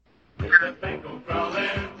the Bengals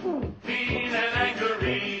growling, mean and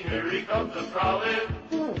angry. Here he comes a prowling,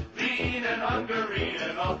 mean and hungry.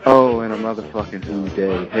 Oh, and a motherfucking Who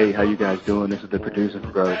Day. Hey, how you guys doing? This is the producer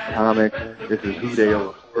for Grove Comics. This is Who Day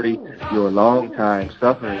Over 40, your longtime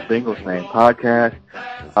suffering Bengals fan podcast.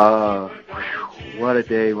 What a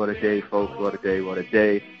day, folks. What a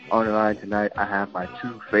day. On the line tonight, I have my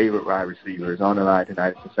two favorite wide receivers. On the line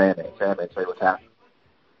tonight, it's the Sandman. Sandman, say what's happening.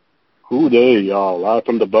 Who Day, y'all. Live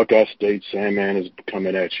from the Buckeye State, Sandman is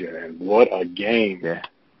coming at you. And what a game. Yeah.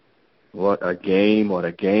 What a game.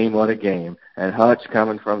 And Hutch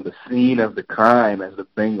coming from the scene of the crime as the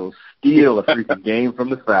Bengals steal a freaking game from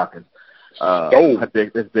the Falcons.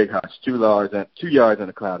 This big Hutch. 2 yards in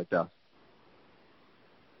a cloud of dust.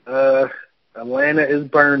 Atlanta is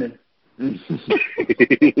burning. I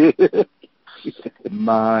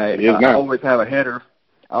always have a header.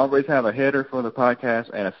 For the podcast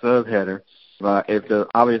and a subheader.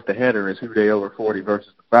 The header is Who Day Over 40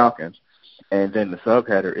 versus the Falcons, and then the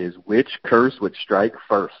subheader is which curse would strike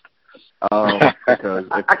first. Because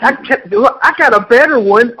I got a better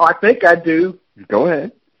one. I think I do. Go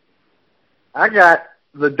ahead. I got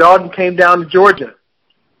the dog came down to Georgia.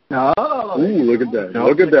 Oh, look at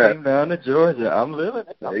that. Came down to Georgia. I'm living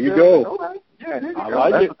it. There you go. Right. Yeah, there you go.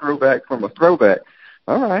 Like That's a throwback from a throwback.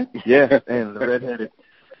 All right. Yeah, and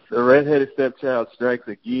the redheaded stepchild strikes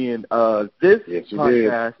again. This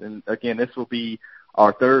podcast, and again, this will be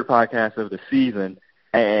our third podcast of the season.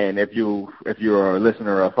 And if you're a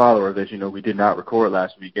listener or a follower of this, you know we did not record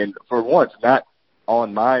last week. And for once, not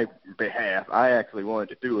on my behalf, I actually wanted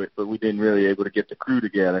to do it, but we didn't really able to get the crew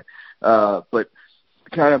together. But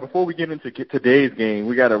kind of before we get into today's game,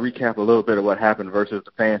 we got to recap a little bit of what happened versus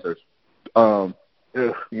the Panthers.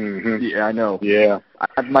 Yeah, I know. Yeah.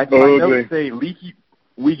 My notes say leaky.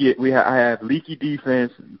 I have leaky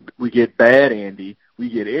defense. We get bad Andy. We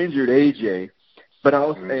get injured AJ, but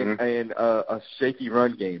also and a shaky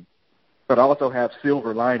run game. But I also have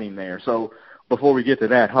silver lining there. So before we get to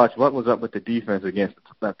that, Hutch, what was up with the defense against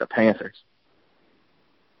the Panthers?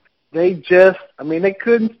 They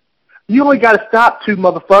couldn't. You only got to stop 2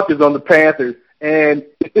 motherfuckers on the Panthers, and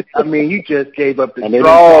you just gave up the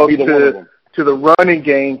draw to the running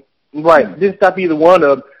game. Right, didn't stop either one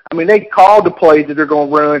of them. They called the plays that they're going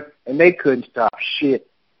to run, and they couldn't stop shit.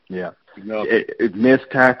 Yeah. It missed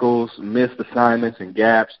tackles, missed assignments and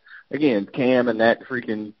gaps. Again, Cam and that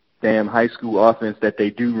freaking damn high school offense that they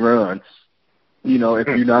do run. If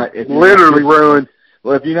you're not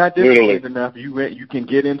disciplined enough, you can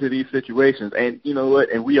get into these situations. And you know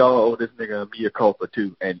what? And we all owe this nigga a mea culpa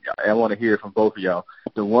too. And I want to hear from both of y'all.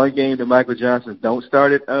 The one game that Michael Johnson don't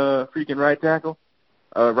start at freaking right tackle,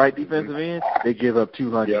 right defensive end, they give up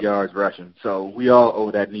 200 yards rushing. So we all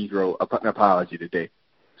owe that Negro an apology today.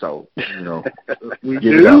 So, we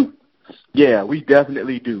do? Yeah, we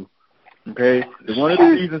definitely do. Okay? One of the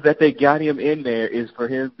reasons that they got him in there is for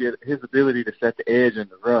his ability to set the edge and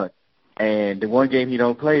the run. And the one game he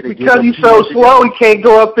don't play, because he's so slow, he can't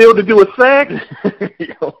go upfield to do a sack.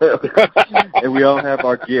 And we all have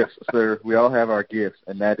our gifts, sir. We all have our gifts,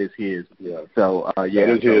 and that is his. Yeah. So, that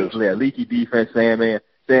is his. Yeah, leaky defense, Sandman.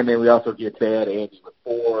 We also get bad Andy with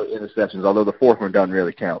 4 interceptions, although the 4th one doesn't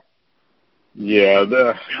really count. Yeah,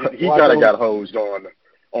 he kind of got hosed on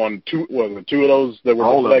 2 of those that were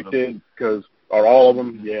deflected, or all of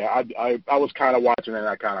them. Yeah, I was kind of watching and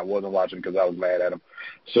I kind of wasn't watching because I was mad at him.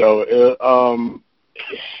 So,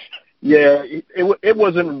 it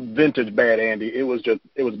wasn't vintage bad Andy. It was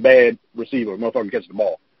bad receiver. Motherfucker catch the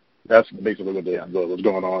ball. That's basically what was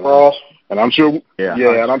going on. Ross. And I'm sure,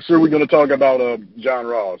 and I'm sure we're going to talk about John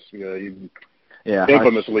Ross.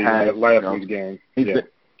 Infamously in that last week's game.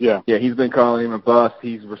 He's been calling him a bust.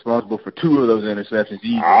 He's responsible for 2 of those interceptions.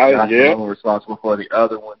 He's responsible for the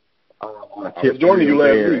other one. I was joining you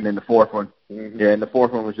last week. And then the 4th one. And the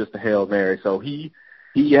 4th one was just a Hail Mary. So he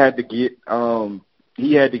had to get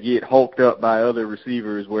hulked up by other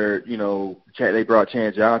receivers where, they brought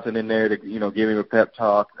Chad Johnson in there to, give him a pep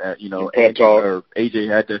talk. Or AJ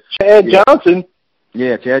had to. Chad Johnson?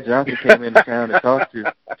 Yeah, Chad Johnson came into town to talk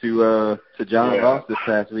to John Ross this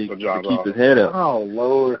past week to keep his head up. Oh,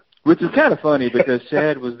 Lord. Which is kind of funny because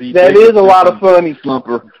Chad was the... That is a lot of funny.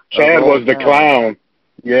 Slumper. Chad was the clown.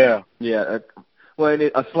 Yeah. Yeah. And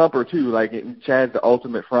a slumper, too. Chad's the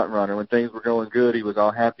ultimate front runner. When things were going good, he was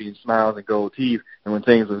all happy and smiles and gold teeth. And when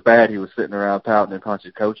things was bad, he was sitting around pouting and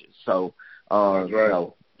punching coaches. So, that's right.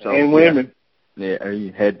 And women. Yeah,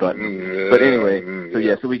 headbutting. But anyway,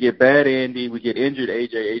 so we get bad Andy, we get injured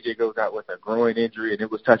AJ. AJ goes out with a groin injury, and it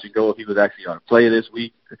was touch and go if he was actually going to play this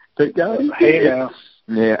week. Thank God he did.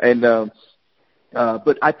 Yeah, and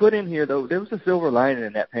But I put in here, though, there was a silver lining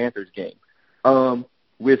in that Panthers game.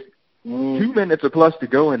 With 2 minutes or plus to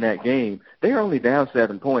go in that game, they were only down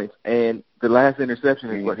 7 points, and the last interception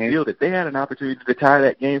is what sealed it. They had an opportunity to tie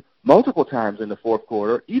that game multiple times in the fourth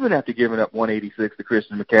quarter, even after giving up 186 to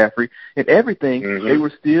Christian McCaffrey and everything. They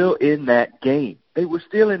were still in that game. They were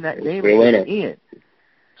still in that game at the end.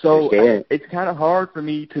 So it's kind of hard for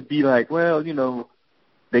me to be like, well, you know,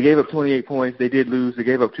 they gave up 28 points. They did lose. They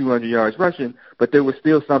gave up 200 yards rushing, but there was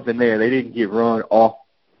still something there. They didn't get run off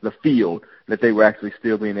the field, that they were actually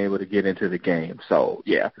still being able to get into the game. So,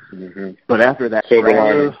 yeah. But after that, silver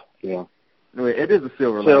lining. Yeah. It is a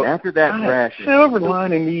silver lining. After that thrashing. Silver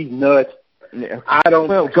lining these nuts. Yeah. I don't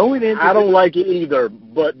like it either,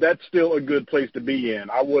 but that's still a good place to be in.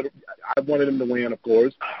 I wanted them to win, of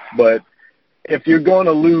course, but if you're going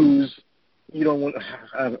to lose, you don't want.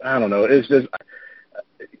 I don't know. It's just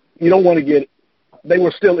you don't want to get. They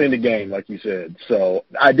were still in the game, like you said, so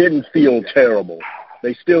I didn't feel terrible.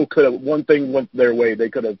 They still could have. One thing went their way. They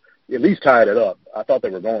could have at least tied it up. I thought they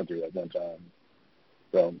were going to at one time.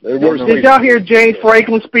 So did y'all hear James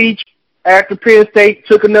Franklin's speech after Penn State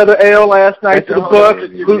took another L last night to the Bucs?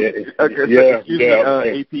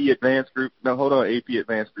 AP Advanced Group. No, hold on, AP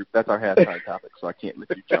Advanced Group. That's our halftime topic, so I can't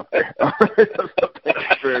let you jump there. All right, thank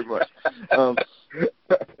you very much.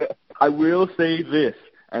 I will say this,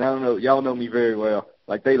 and I don't know, y'all know me very well.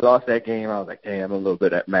 Like, they lost that game. I was like, damn, I'm a little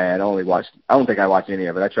bit mad. I don't think I watched any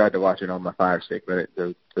of it. I tried to watch it on my Fire Stick, but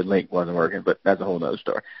the link wasn't working, but that's a whole nother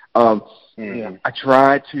story. I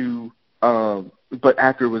tried to, but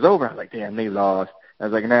after it was over, I was like, damn, they lost. I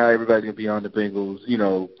was like, now everybody's going to be on the Bengals, you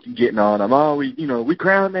know, getting on them. Oh, we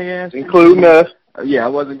crowned their ass. Including us. Yeah, I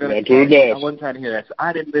wasn't going to. I wasn't trying to hear that. So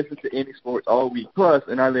I didn't listen to any sports all week. Plus,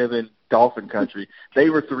 and I live in Dolphin country, they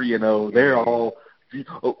were 3-0. They're all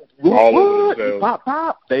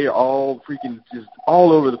pop. They are all freaking just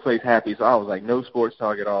all over the place happy. So I was like, no sports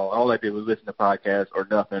talk at all. All I did was listen to podcasts or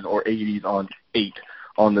nothing, or 80s on 8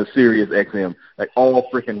 on the Sirius XM, like all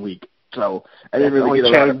freaking week. So I didn't really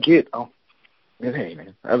get a lot. Hey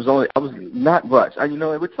man, I was not much. You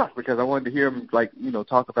know, it would suck because I wanted to hear him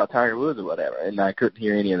talk about Tiger Woods or whatever, and I couldn't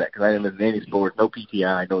hear any of that because I didn't listen to any sports, no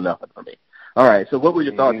PTI, no nothing for me. All right, so what were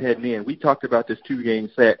your thoughts heading in? We talked about this 2-game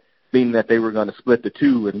set, being that they were going to split the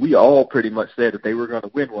two, and we all pretty much said that they were going to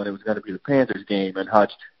win one. It was going to be the Panthers game, and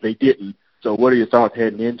Hutch, they didn't. So what are your thoughts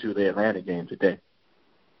heading into the Atlanta game today?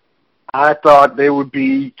 I thought they would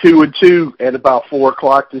be 2-2 at about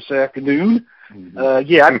 4:00 this afternoon. I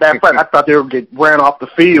thought they would get ran off the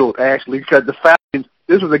field, actually, because the Falcons,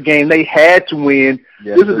 this was a game they had to win.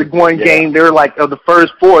 Yes, this is the one game they were like, of the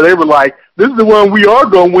first 4, they were like, this is the one we are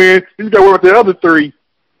going to win. You got to work with the other 3.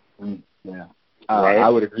 Yeah. I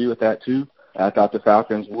would agree with that, too. I thought the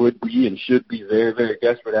Falcons would be and should be very, very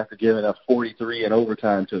desperate after giving up 43 in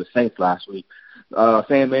overtime to the Saints last week.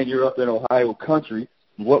 Sandman, you're up in Ohio country.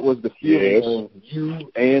 What was the feeling of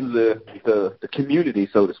you and the community,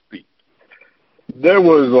 so to speak? There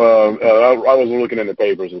was, I was looking in the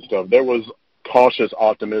papers and stuff. There was cautious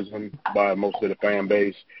optimism by most of the fan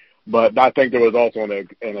base, but I think there was also an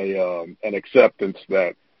acceptance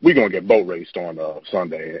that we're gonna get boat raced on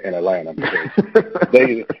Sunday in Atlanta because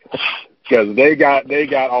they got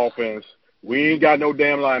offense. We ain't got no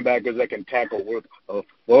damn linebackers that can tackle worth a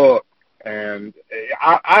fuck. And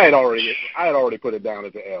I had already put it down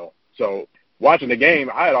as an L. So watching the game,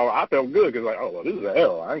 I felt good because this is an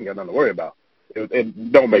L. I ain't got nothing to worry about.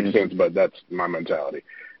 It don't make sense, but that's my mentality.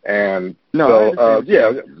 And So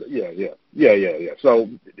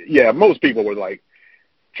most people were like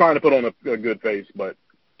trying to put on a good face, but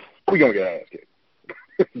we gonna get our ass kicked.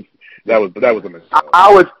 that was the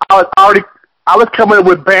mentality. I was coming up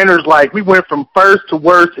with banners like we went from first to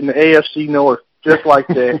worst in the AFC North, just like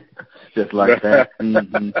that. Just like that.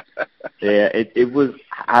 Yeah, it was.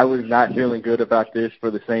 I was not feeling good about this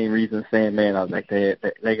for the same reason. Sandman, I was like, they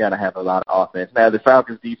got to have a lot of offense. Now the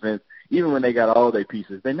Falcons defense, even when they got all their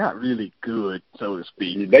pieces, they're not really good, so to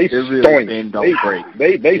speak. They're really bend don't break.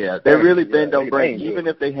 They're really bend don't break. Even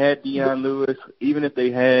if they had Deion Lewis, even if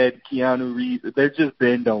they had Keanu Reeves, they're just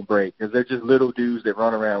bend don't break because they're just little dudes that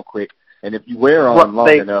run around quick. And if you wear on them long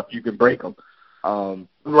enough, you can break them.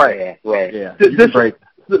 Right. Yeah, you can break them.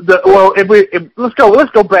 Let's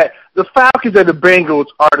go back. The Falcons and the Bengals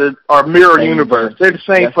are mirror universe. They're the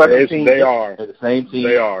same fucking team. They are. They're the same team.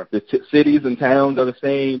 They are. The cities and towns are the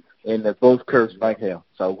same, and they're both cursed like hell.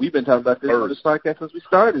 So we've been talking about this on this podcast since we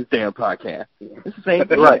started this damn podcast. It's the same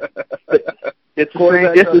thing, right? It's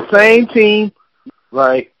the same team,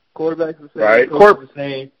 right? Quarterback's the same. Right. Quarterback's the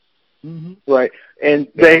same. Mm-hmm. Right, and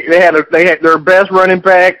they had their best running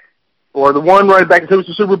back, or the one running back that took us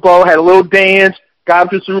to the Super Bowl, had a little dance. got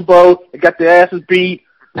them to Super Bowl, they got their asses beat,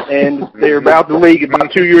 and they're about the league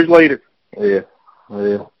about 2 years later. Yeah.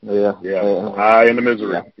 High in the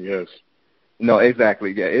misery. Yeah. Yes. No,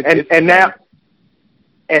 exactly. Yeah. And now,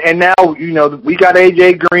 we got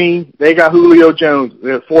AJ Green. They got Julio Jones.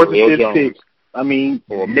 They're fourth and fifth picks. I mean,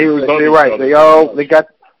 they're right. They got.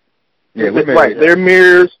 Yeah, we're married. Right. They're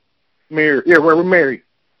mirrors. Yeah, we're married.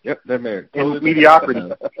 Yep, they're married. And mediocrity.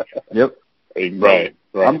 Yep. Right.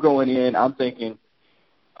 I'm going in. I'm thinking.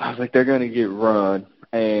 I was like, they're going to get run.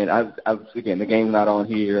 And again, the game's not on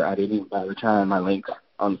here. I didn't even bother trying my links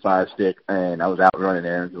on the Fire Stick, and I was out running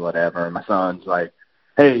errands or whatever. And my son's like,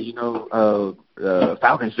 "Hey,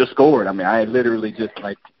 Falcons just scored." I mean, I literally just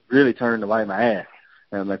really turned to light my ass.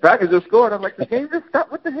 And I'm like, "Falcons just scored." I'm like, "The game just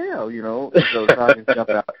stopped. What the hell?" So the Falcons jump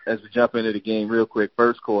out as we jump into the game real quick.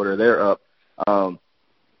 First quarter, they're up 7-0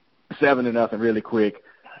 really quick.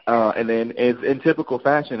 And then as in typical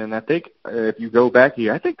fashion, and I think if you go back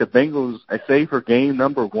here, I think the Bengals, I say for game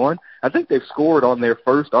number 1, I think they've scored on their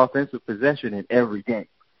first offensive possession in every game,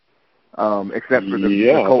 except for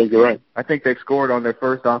the Colts. I think you're right. I think they've scored on their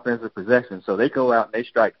first offensive possession. So they go out and they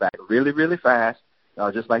strike back really, really fast,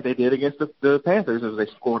 just like they did against the Panthers as they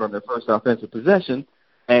scored on their first offensive possession.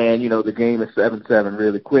 And, the game is 7-7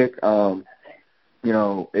 really quick.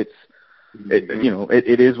 It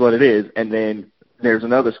is what it is. And then there's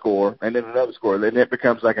another score, and then another score. Then it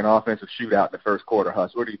becomes like an offensive shootout in the first quarter.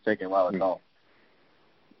 Huss, what are you thinking while it's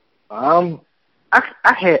on? I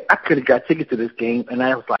could have got tickets to this game, and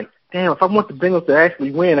I was like, damn, if I want the Bengals to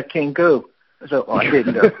actually win, I can't go. So I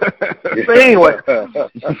didn't go. But anyway,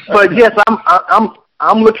 but yes,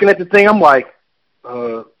 I'm looking at the thing. I'm like,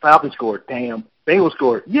 Falcons scored, damn. Bengals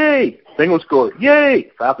scored, yay! Bengals scored,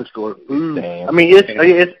 yay! Falcons scored, ooh. Damn. I mean,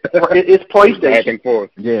 it's PlayStation. Back and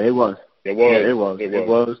forth. Yeah, it was. It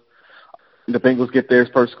was. The Bengals get their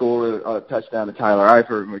first score, touchdown to Tyler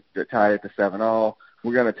Eifert. We tie it to 7-7.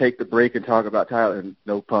 We're going to take the break and talk about Tyler.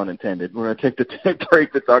 No pun intended. We're going to take the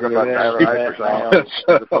break to talk about Tyler Eifert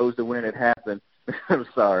as opposed to when it happened. I'm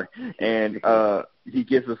sorry. And he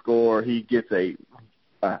gets a score. He gets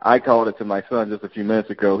I called it to my son just a few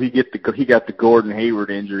minutes ago. He got the Gordon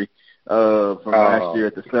Hayward injury from last year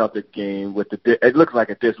at the Celtic game with it looks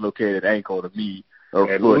like a dislocated ankle to me. Or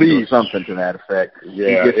foot or something to that effect.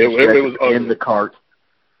 Yeah, it was in the cart.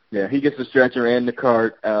 Yeah, he gets the stretcher and the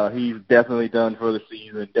cart. He's definitely done for the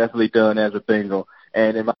season, definitely done as a Bengal,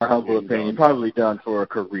 and in my humble opinion, probably done for a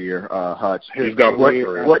career, Hutch. He's done for a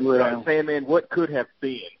career. Sandman, what could have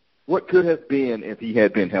been? What could have been if he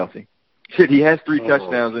had been healthy? Shit, he has 3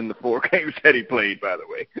 touchdowns in the 4 games that he played, by the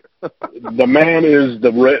way. The man is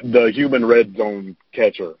the human red zone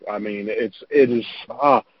catcher. I mean, it is.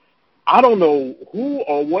 I don't know who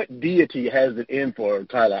or what deity has it in for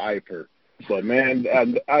Tyler Eifert, but man,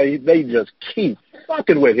 they just keep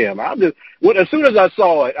fucking with him. As soon as I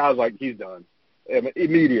saw it, I was like, he's done.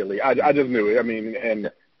 Immediately, I just knew it. I mean,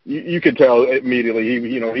 and you could tell immediately.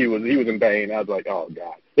 He was in pain. I was like, oh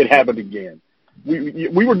God, it happened again.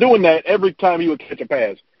 We were doing that every time he would catch a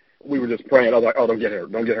pass. We were just praying. I was like, oh, don't get hurt.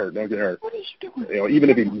 What are you doing? Even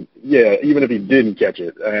if he didn't catch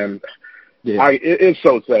it, and. Yeah. It's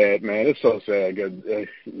so sad, man. It's so sad.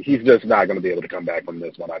 He's just not going to be able to come back from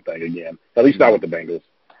this one, I think, again. At least not with the Bengals.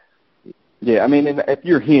 Yeah, I mean, if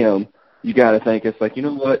you're him, you got to think it's like, you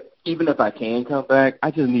know what? Even if I can come back, I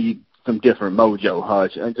just need some different mojo,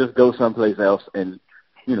 Hutch, and just go someplace else and,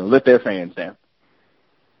 let their fans down.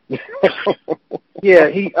 Yeah,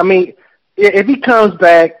 if he comes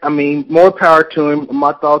back, I mean, more power to him.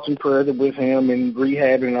 My thoughts and prayers are with him and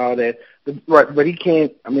rehab and all that. But he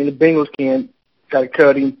can't. I mean, the Bengals can't. Got to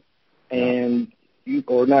cut him,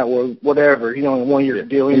 or whatever. He's on a 1-year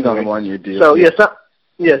deal. He's on a 1-year deal. So yes.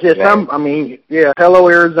 Hello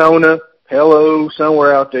Arizona. Hello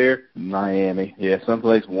somewhere out there. Miami. Yeah,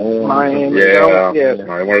 someplace warm. Miami.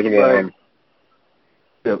 Where's the warm?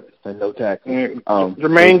 Yep, no tax.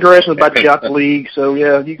 Jermaine Gresham's about to get out the league, so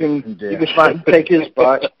you can take his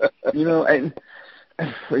spot. And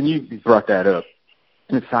you brought that up.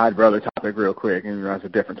 Side brother topic real quick, and it's a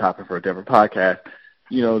different topic for a different podcast.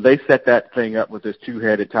 They set that thing up with this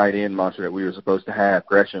 2-headed tight end monster that we were supposed to have,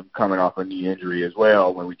 Gresham, coming off a knee injury as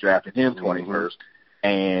well when we drafted him 21st.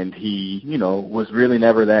 And he, was really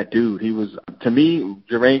never that dude. He was, to me,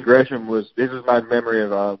 Jermaine Gresham this is my memory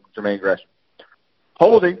of Jermaine Gresham.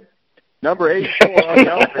 Holding, number 84 on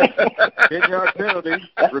the offense, 10-yard penalty,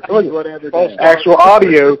 repeat whatever. Actual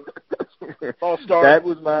audio. That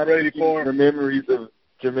was my memories of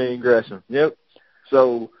Jermaine Gresham. Yep.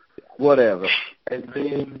 So, whatever. And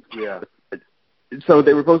then, so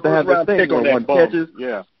they were supposed to have this thing on 1 catches.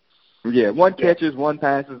 Yeah. Yeah, one catches, one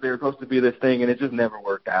passes. They were supposed to be this thing, and it just never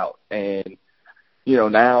worked out. And,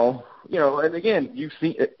 now, and again, you've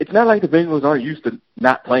seen, it's not like the Bengals aren't used to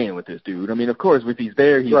not playing with this dude. I mean, of course, with he's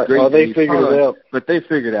there, he's great. Oh, they figured it out. But they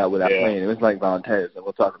figured out without playing him. It's like Vontez, and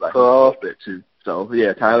we'll talk about him a little bit, too. So,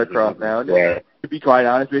 yeah, Tyler Kroft now. Right. To be quite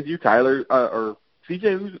honest with you, Tyler, or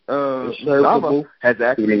CJ Uzomah has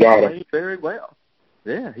actually played very well.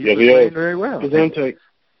 Yeah, he's playing very well. His intake.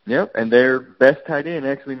 Yep, and their best tight end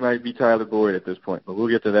actually might be Tyler Boyd at this point, but we'll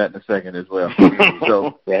get to that in a second as well.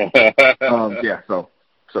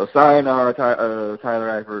 So sayonara, Tyler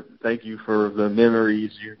Eifert. Thank you for the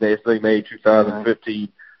memories you basically made 2015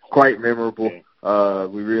 quite memorable.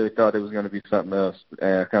 We really thought it was going to be something else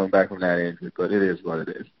coming back from that injury, but it is what it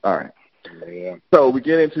is. All right. Yeah. So we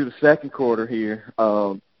get into the second quarter here.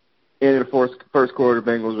 In the first quarter,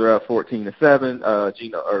 Bengals are up 14-7.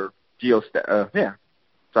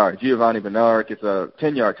 Giovanni Bernard gets a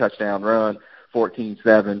 10-yard touchdown run,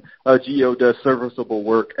 14-7. Gio does serviceable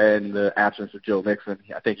work in the absence of Joe Mixon.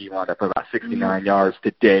 I think he wound up about 69 yards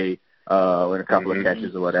today in a couple of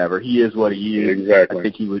catches or whatever. He is what he is. Exactly. I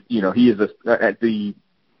think he would, he is at the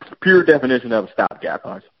pure definition of a stopgap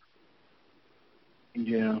punch.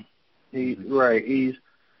 Yeah. He's,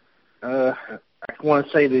 I want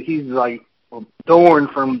to say that he's like Dorn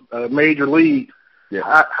from Major League. Yeah.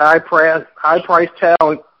 High price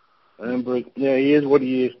talent, but yeah, he is what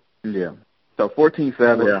he is. Yeah. So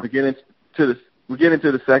 14-7. Yeah. We get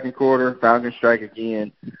into the second quarter. Falcons strike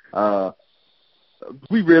again.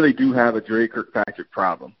 We really do have a Dre Kirkpatrick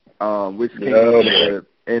problem, which came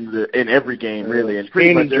in every game really, and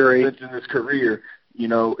pretty much in his career.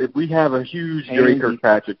 If we have a huge Dre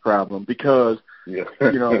Kirkpatrick problem because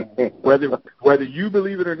whether you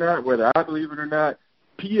believe it or not, whether I believe it or not,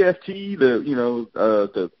 PFT,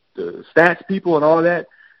 the stats people and all that,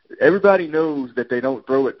 everybody knows that they don't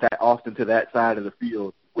throw it that often to that side of the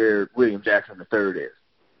field where William Jackson III is.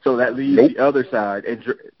 So that leaves the other side,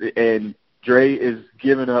 and Dre is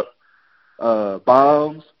giving up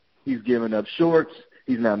bombs. He's giving up shorts.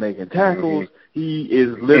 He's not making tackles. He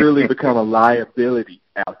is literally become a liability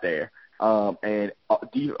out there. And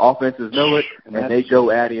offenses know it, and they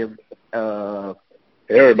go at him.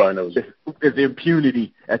 Everybody knows it. There's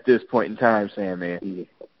impunity at this point in time, Sam, man.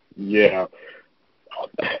 Yeah.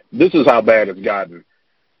 This is how bad it's gotten.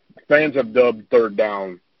 Fans have dubbed third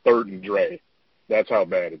down, third and Dre. That's how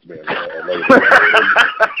bad it's been.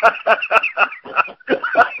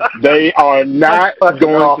 They are not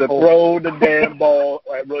going to throw the damn ball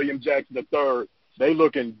at William Jackson III. They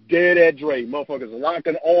looking dead at Dre. Motherfuckers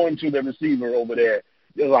locking on to the receiver over there.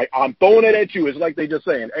 They're like, I'm throwing it at you. It's like they just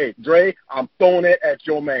saying, hey, Dre, I'm throwing it at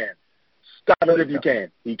your man. Stop it if you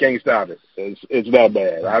can. He can't stop it. It's that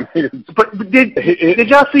bad. I mean, but did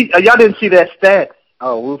y'all see? Y'all didn't see that stat?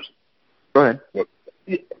 Oh, whoops. Go ahead.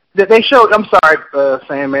 They showed. I'm sorry,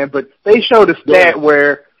 Sam, man, but they showed a stat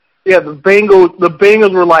where, the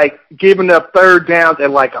Bengals were like giving up third downs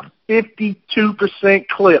at like a 52%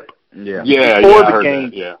 clip. Yeah. Before the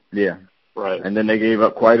game. Yeah. Right. And then they gave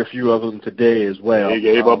up quite a few of them today as well. They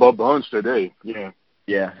gave up a bunch today. Yeah.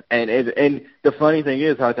 Yeah. And the funny thing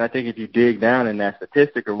is, I think if you dig down in that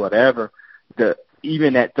statistic or whatever,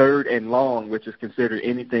 even at third and long, which is considered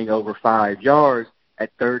anything over 5 yards,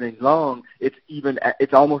 at third and long,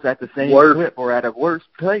 it's almost at the same clip or at a worse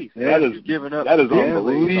place. Yeah, that is giving up. That is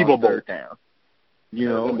unbelievable. Third down.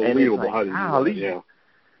 Unbelievable. And it's like,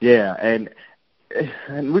 yeah,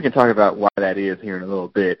 and we can talk about why that is here in a little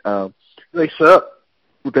bit. They suck.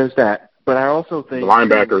 There's that, but I also think the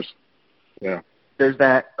linebackers. Yeah. There's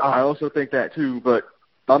that. I also think that too, but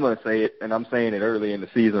I'm going to say it, and I'm saying it early in the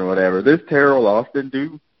season or whatever. This Terrell Austin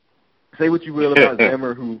dude, say what you will about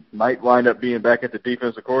Zimmer, who might wind up being back at the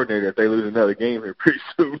defensive coordinator if they lose another game here pretty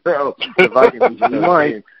soon. Now, the Vikings lose another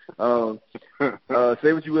game.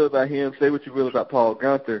 Say what you will about him. Say what you will about Paul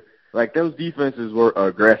Gunther. Like, those defenses were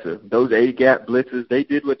aggressive. Those A-gap blitzes, they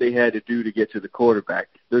did what they had to do to get to the quarterback.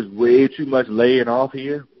 There's way too much laying off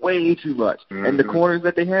here, way too much. Mm-hmm. And the corners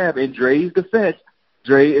that they have, in Dre's defense,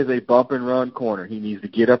 Dre is a bump-and-run corner. He needs to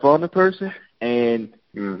get up on the person and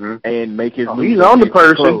make his move. He's on the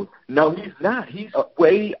person. Close. No, he's not. He's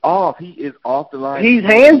way off. He is off the line. He's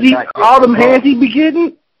handsy. All them hands he be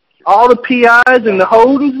getting, all the PIs and the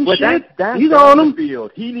holdings and shit, he's on him.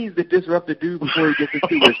 Field. He needs to disrupt the dude before he gets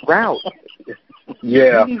into his route.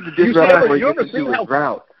 Yeah. He needs to disrupt before he gets into his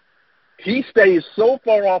route. He stays so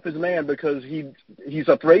far off his man because he's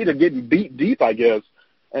afraid of getting beat deep, I guess,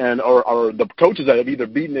 and or the coaches that have either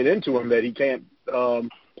beaten it into him that he can't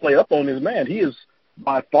play up on his man. He is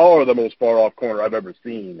by far the most far off corner I've ever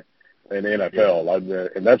seen in the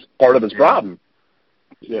NFL, and that's part of his problem.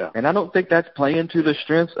 Yeah. And I don't think that's playing to the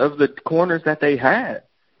strengths of the corners that they had.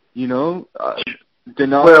 You know,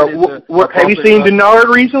 Denard. Have you seen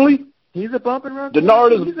Denard recently? He's a bump and run.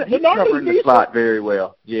 Denard He's covering the slot very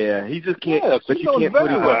well. Yeah, he just can't. Yeah, but you can't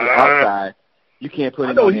put him on the outside. You can't put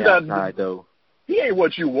him on the outside, though. He ain't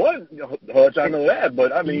what you want, Hutch. I know that,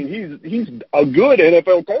 but I mean, he's a good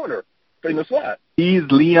NFL corner in the slot. He's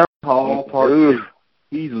Leon Hall Part 2.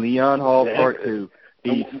 He's Leon Hall Part 2.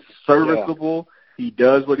 He's serviceable. Yeah. He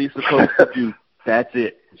does what he's supposed to do. That's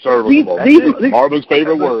it. Serviceable. Marvin's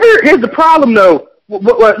favorite word. Here's the problem, though.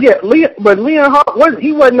 Leon Hall,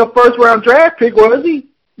 he wasn't a first-round draft pick, was he?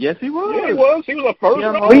 Yes, he was. Yeah, he was. He was a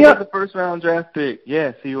first-round. Leon was a first-round draft pick.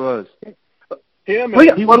 Yes, he was. Leon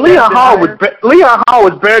Hall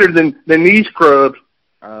was better than these scrubs.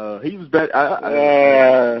 He was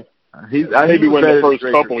better. Maybe win the first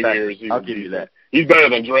couple years. I'll give you that. He's better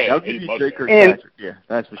than Dre. I'll give you Drake Kirkpatrick. Yeah,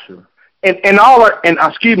 that's for sure. And all of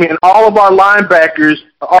our linebackers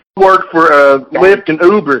all work for Lyft and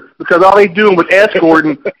Uber because all they doing was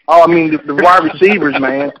escorting. The wide receivers,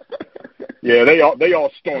 man. Yeah, they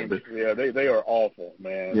all stunk. Yeah, they are awful,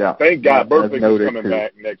 man. Yeah. Thank God Burfict is coming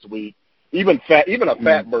back next week. Even a fat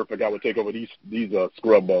Burfict, I would take over these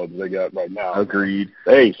scrub bugs they got right now. Agreed.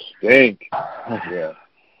 They stink. Yeah.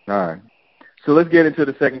 All right. So let's get into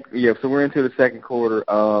the second. Yeah. So we're into the second quarter.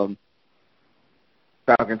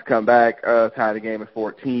 Falcons come back, tie the game at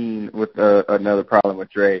 14 with another problem with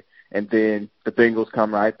Dre. And then the Bengals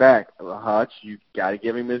come right back. Hutch, you got to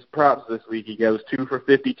give him his props this week. He goes 2 for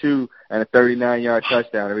 52 and a 39-yard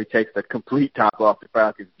touchdown, and he takes the complete top off the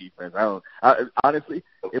Falcons defense. Honestly,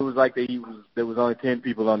 it was like there was only 10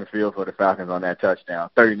 people on the field for the Falcons on that touchdown.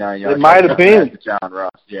 39-yard. It might have been John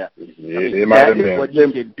Ross. Yeah, it might have been. What he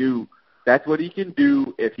can do. That's what he can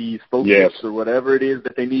do if he's focused or whatever it is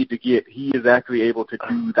that they need to get. He is actually able to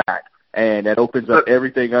do that. And that opens up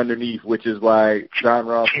everything underneath, which is why John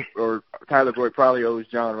Ross or Tyler Boyd probably owes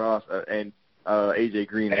John Ross and A.J.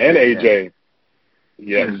 Green. And A.J.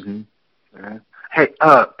 Yes. Mm-hmm. Hey,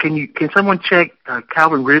 can someone check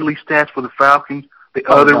Calvin Ridley's stats for the Falcons?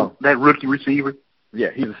 That rookie receiver?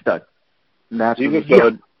 Yeah, he's a stud. He's a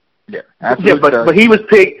stud. Yeah, but he was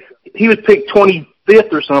picked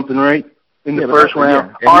 25th or something, right? In the first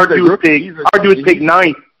round. Yeah. Ardu was picked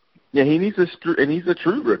 9th. Yeah, he's a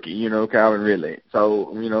true rookie, Calvin Ridley. So,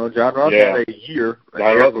 John Ross had a year,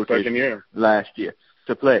 second year last year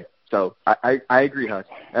to play. So I agree, Hutch.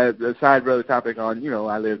 The side brother topic on,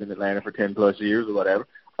 I lived in Atlanta for 10 plus years or whatever.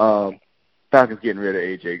 Falcons getting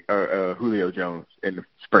rid of Julio Jones in the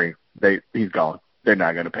spring. He's gone. They're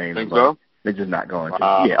not going to pay him. Think so? They're just not going to.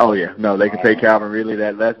 Yeah. Oh yeah. No, they can pay Calvin Ridley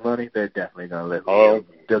that less money. They're definitely going to let him.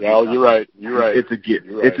 You're right. It's a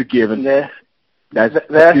given. Right. It's a given. That's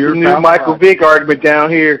the new Michael Vick argument down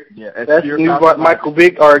here. Yeah, that's the new Michael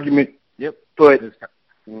Vick argument. Yep. But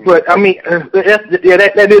I mean,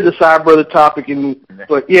 that is a side brother topic.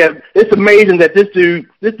 But yeah, it's amazing that this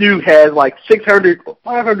dude has like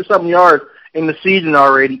 500 something yards in the season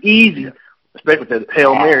already, easy, especially with the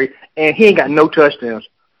Hail Mary, and he ain't got no touchdowns.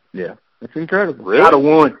 Yeah, that's incredible. Really? Out of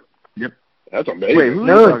one. Yep. That's amazing. Wait, who are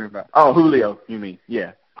you talking about? Oh, Julio. You mean?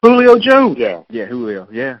 Yeah. Julio Jones. Yeah. Yeah, Julio.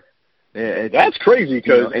 Yeah. Yeah, that's crazy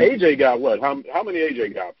because AJ got what? How many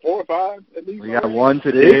AJ got? 4 or 5 at least? He got 1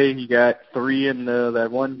 today. He got 3 in that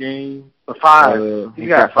one game. 5. He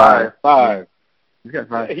got 5. 5. He got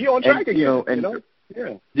 5. Yeah, he on track again. And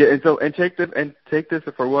take this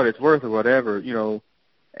for what it's worth or whatever.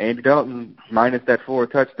 Andy Dalton minus that 4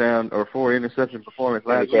 touchdown or 4 interception performance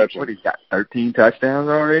last week. What, he's got 13 touchdowns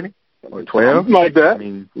already or 12? Something like that. I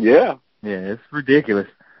mean, yeah, it's ridiculous.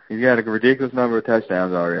 He's got a ridiculous number of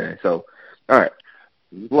touchdowns already. So, all right,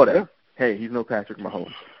 whatever. Hey, he's no Patrick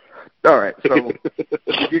Mahomes. All right, so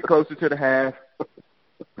we get closer to the half.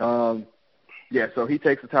 So he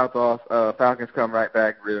takes the top off. Falcons come right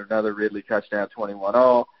back with another Ridley touchdown,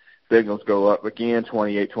 21-all. Bengals go up again,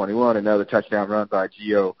 28-21. Another touchdown run by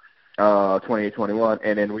Gio, 28-21.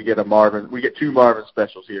 And then we get 2 Marvin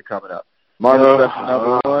specials here coming up. Marvin special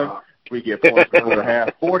number 1. We get points before the half,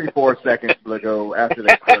 44 seconds to go after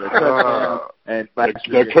they score the touchdown. And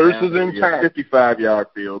the curse is in town. 55-yard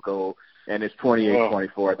field goal, and it's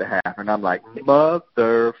 28-24 at the half. And I'm like,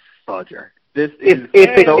 mother fudger. If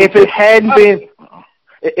it hadn't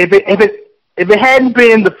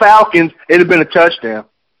been the Falcons, it'd have been a touchdown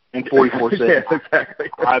in 44 seconds. Yeah, exactly.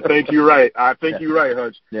 I think you're right.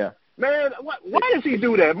 Hutch. Yeah. Man, why does he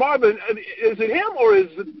do that? Marvin, is it him or is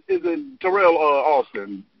it Terrell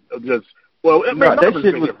Austin? That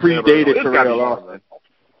shit was predated Terrell Austin.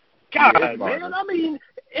 God, man, I mean,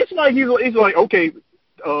 it's like he's like, okay,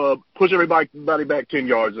 push everybody back 10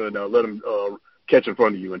 yards and let him catch in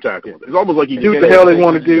front of you and tackle. It's almost like you do what the hell they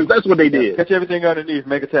want to do. That's what they did. Catch everything underneath,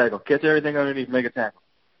 make a tackle. Catch everything underneath, make a tackle.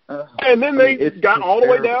 And then they got all the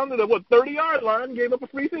way down to the 30-yard line and gave up a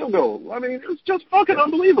free field goal. I mean, it's just fucking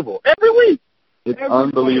unbelievable. Every week. It's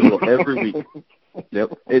unbelievable every week.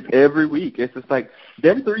 Yep, it's every week. It's just like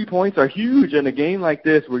them 3 points are huge in a game like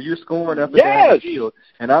this where you're scoring up and down the field,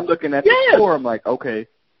 and I'm looking at the score. I'm like, okay,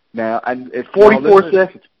 now it's 44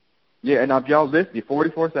 seconds. Yeah, and if y'all listen,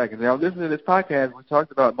 44 seconds. Now listen to this podcast. We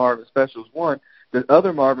talked about Marvin Specials 1. The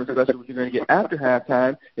other Marvin Specials you're going to get after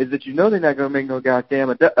halftime is that you know they're not going to make no goddamn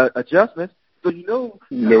adjustments. So you know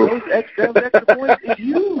those extra points is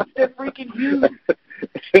huge. They're freaking huge.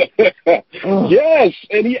 Yes,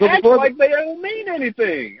 and he acts like they don't mean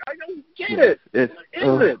anything. I don't get it. There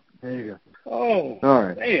you go. Oh, all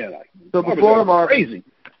right. Man. So before Marvin, crazy.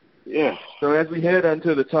 Yeah. So as we head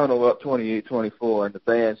into the tunnel up 28-24 and the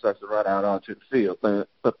band starts to run out onto the field, let's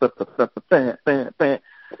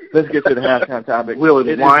get to the halftime topic.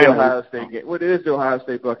 It is the Ohio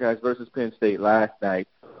State Buckeyes versus Penn State last night.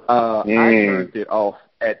 I turned it off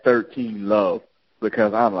at 13 love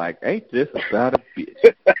because I'm like, ain't this about a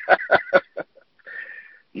bitch?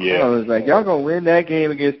 Yeah. I was like, y'all going to win that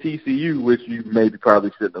game against TCU, which you maybe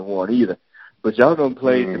probably shouldn't have won either. But y'all going to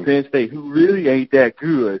play the Penn State, who really ain't that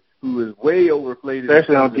good, who is way overplayed.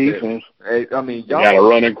 Especially on defense. I mean, y'all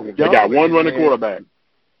they got one running quarterback.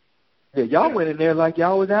 Yeah, y'all went in there like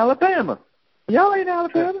y'all was Alabama. Y'all ain't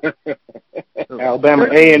Alabama. Alabama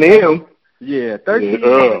A&M. Yeah,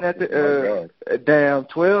 13 at the down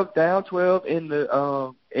 12 in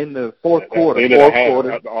the fourth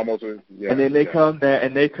quarter. Almost. Yeah, and then they come back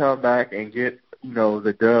and get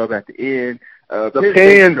the dub at the end.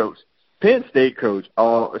 Penn State coach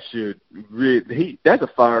that's a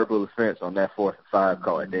fireable offense on that 4th and 5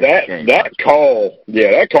 call in that game. That call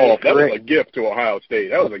was a gift to Ohio State.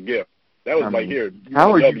 That was a gift. That was here.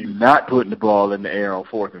 How are you not putting the ball in the air on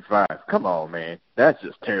 4th and 5? Come on, man. That's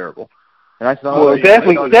just terrible. And I saw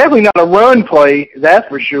definitely not a run play, that's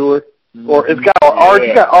for sure. Or it's got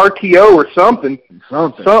RTO or something.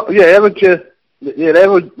 That was just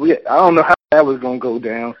I don't know how that was going to go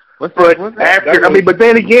down. But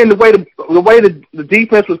then again, the way the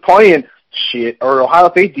defense was playing, or Ohio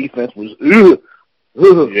State defense was,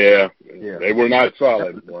 Yeah, they were not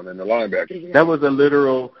solid. And the linebackers. That was a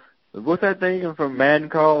literal. What's that thing from Madden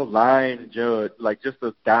called? Line judge, like just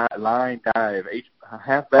a line dive,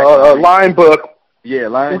 halfback. Line book. Yeah,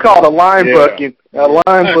 line. We call it a line book. A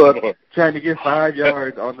line book. Trying to get 5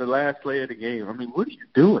 yards on the last play of the game. I mean, what are you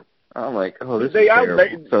doing? I'm like, this is terrible.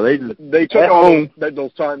 They took all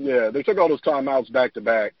those timeouts back to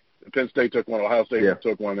back. Penn State took one, Ohio State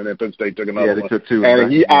took one, and then Penn State took another one. They took 2. And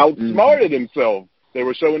he outsmarted himself. They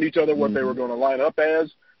were showing each other what they were going to line up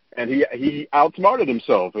as, and he outsmarted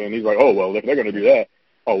himself. And he's like, oh, well, if they're going to do that,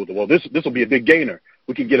 this will be a big gainer.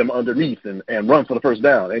 We can get him underneath and run for the first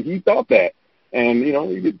down. And he thought that. And,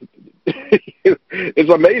 it's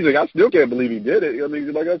amazing. I still can't believe he did it. I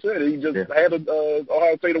mean, like I said, he just had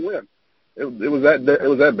Ohio State to win. It was that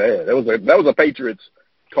bad. That was a Patriots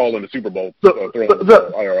call in the Super Bowl. Seahawks.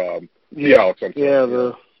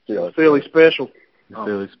 The Philly special.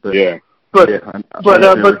 Philly special. Yeah. But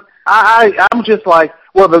I'm just like,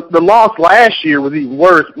 the loss last year was even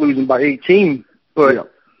worse, losing by 18.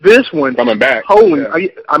 But this one coming back.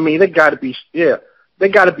 I mean, they got to be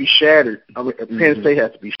shattered. I mean, Penn State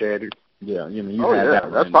has to be shattered. Yeah,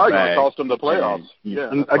 that's probably going to cost them the playoffs.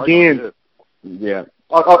 Again. Yeah.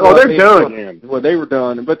 They're done. Well, they were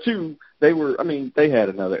done, but they had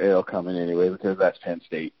another L coming anyway because that's Penn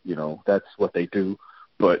State. That's what they do.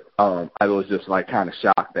 But I was just like kind of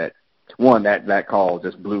shocked that one, that call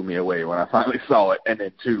just blew me away when I finally saw it, and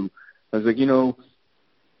then 2, I was like,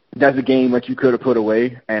 that's a game that you could have put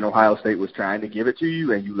away, and Ohio State was trying to give it to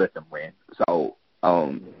you, and you let them win. So,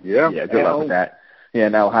 good luck with that. Yeah,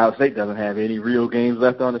 now Ohio State doesn't have any real games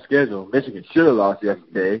left on the schedule. Michigan should have lost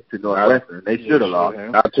yesterday to Northwestern. They should have lost.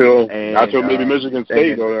 Not till maybe Michigan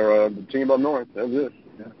State or the team up north. That's it.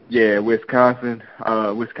 Yeah, Wisconsin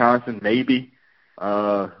maybe.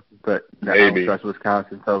 But no, I don't trust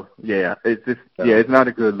Wisconsin. So it's not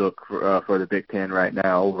a good look for the Big Ten right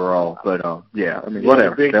now overall. But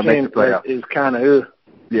whatever. The Big They'll make the playoffs. Is kind of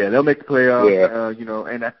Yeah, they'll make the playoffs.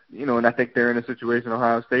 And I think they're in a situation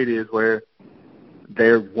Ohio State is where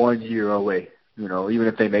they're 1 year away. Even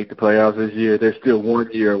if they make the playoffs this year, they're still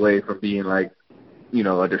 1 year away from being like,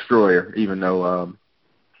 a destroyer. Even though,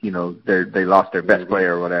 they lost their best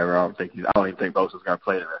player or whatever. I don't even think Bosa's going to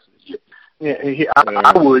play the rest of the year. Yeah,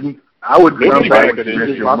 I wouldn't. I would come back with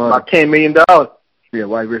my $10 million. Yeah,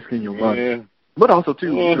 why risking your money? Yeah. But also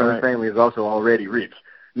too, his family is also already rich.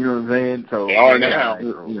 You know what I'm saying? So they are now,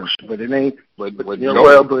 but it ain't. But you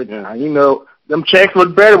know, them checks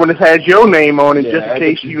look better when it has your name on it, just in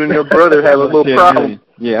case you and your brother have a little problem.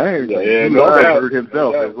 Yeah, I heard that. Yeah, hurt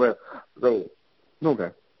himself as well. So,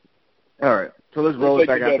 okay. All right. So let's roll it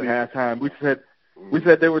back after halftime. We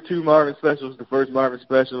said there were two Marvin specials. The first Marvin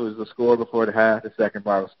special is the score before the half. The second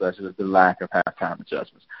Marvin special is the lack of halftime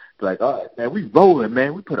adjustments. It's like, all right, man, we rolling,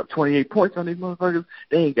 man. We put up 28 points on these motherfuckers.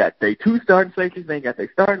 They ain't got their two starting safeties. They ain't got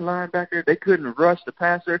their starting linebacker. They couldn't rush the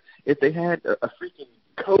passer if they had a freaking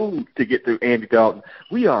code to get through Andy Dalton.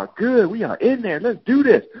 We are good. We are in there. Let's do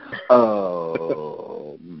this.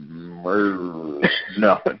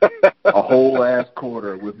 Nothing. A whole ass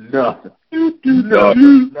quarter with nothing.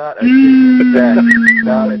 Nothing. Not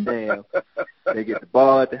a damn. They get the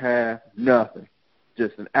ball at the half. Nothing.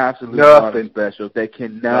 Just an absolute nothing special. They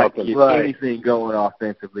cannot get anything going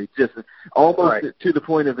offensively. Just almost to the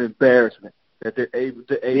point of embarrassment that they're able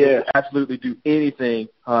to absolutely do anything,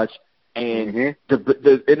 Hutch. And and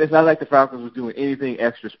it's not like the Falcons was doing anything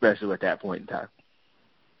extra special at that point in time.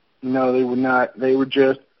 No, they were not. They were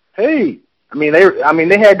just, hey. They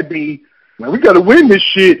had to be. Man, we got to win this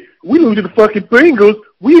shit. We lose to the fucking Bengals.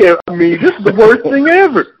 This is the worst thing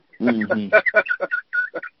ever. Mm-hmm.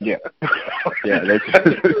 Yeah.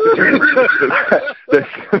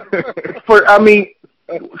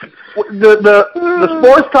 The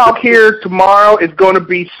sports talk here tomorrow is going to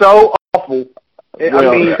be so awful. It's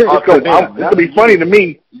going to be funny to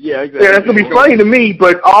me. Yeah, exactly. Yeah, it's going to be funny to me,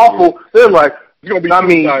 but awful. They're like,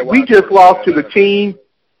 we just lost to the team.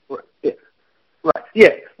 Right. Yeah.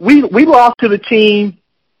 We lost to the team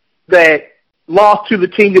that lost to the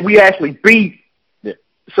team that we actually beat. Yeah.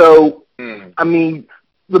 So,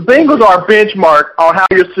 the Bengals are a benchmark on how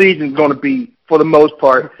your season's going to be for the most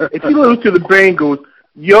part. If you lose to the Bengals,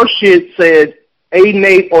 your shit says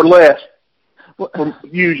 8-8 or less,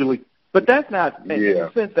 usually. But that's not, in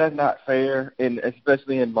a sense, that's not fair,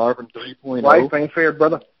 especially in Marvin 3.0. Life ain't fair,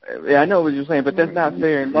 brother. Yeah, I know what you're saying, but that's not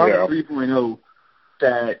fair. In Marvin 3.0,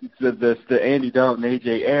 that the Andy Dalton,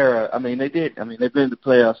 AJ era, they've been in the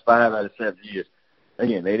playoffs 5 out of 7 years.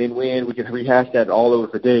 Again, they didn't win. We can rehash that all over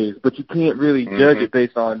for days, but you can't really judge it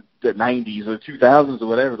based on the 90s or 2000s or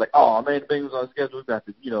whatever. It's like, oh, man, the Bengals on schedule, we've got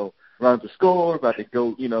to, run the score, about to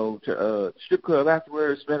go, to strip club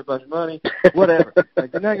afterwards, spend a bunch of money, whatever.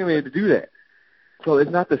 Like, they're not going to be able to do that. So it's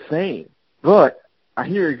not the same. But I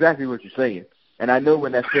hear exactly what you're saying. And I know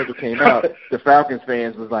when that schedule came out, the Falcons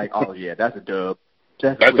fans was like, oh, yeah, that's a dub.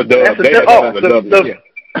 That's a dub.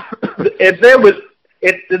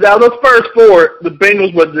 If those first four, the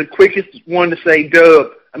Bengals was the quickest one to say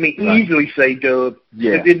dub. Easily say dub.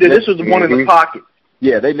 Yeah. This was the one in the pocket.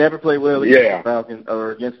 Yeah, they never play well against the Falcons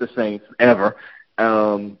or against the Saints ever.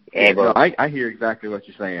 Ever. I hear exactly what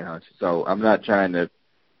you're saying, Hutch. So I'm not trying to,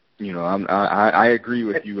 I agree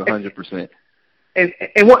with you 100%. And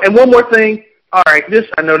one more thing. All right,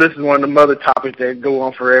 I know this is one of the other topics that go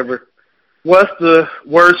on forever. What's the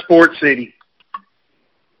worst sports city?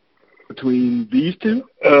 Between these two?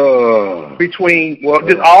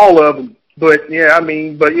 Just all of them. But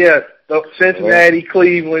Cincinnati,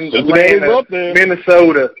 Cleveland, Atlanta,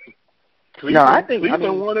 Minnesota. I think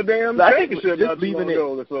Cleveland won a damn championship not too long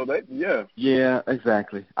ago. So yeah,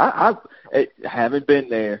 exactly. I haven't been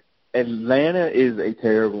there. Atlanta is a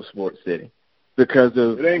terrible sports city because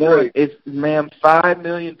of it's 5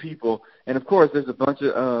 million people, and of course there's a bunch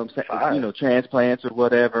of transplants or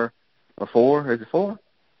whatever. Or 4? Is it 4?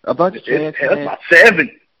 A bunch of transplants. That's about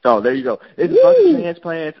 7. Oh, there you go. It's a bunch of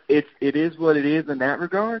transplants. It is what it is in that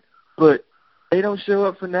regard, but they don't show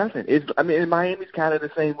up for nothing. And Miami's kind of the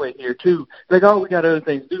same way here too. It's like, oh, we got other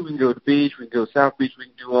things to do. We can go to the beach. We can go to South Beach. We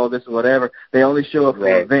can do all this or whatever. They only show up for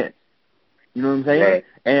events. You know what I'm saying? Right.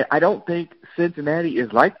 And I don't think Cincinnati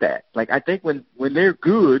is like that. Like, I think when they're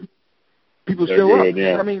good, people show up.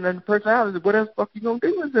 Yeah. The personality is, what else the fuck you gonna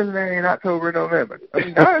do in Cincinnati in October and November?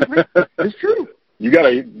 Honestly, it's true. You got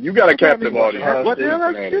a captive audience. What the hell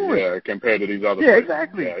are you doing? Yeah, compared to these other places.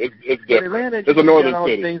 Exactly. Yeah, it's different. Atlanta, it's a northern all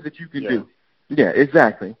city. The things that you can do. Yeah,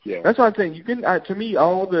 exactly. Yeah. That's why I'm saying you can. To me,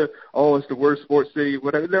 it's the worst sports city.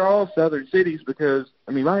 Whatever. They're all southern cities because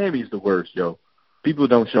Miami's the worst, Joe. People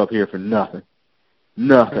don't show up here for nothing,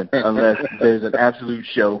 unless there's an absolute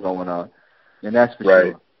show going on, and that's for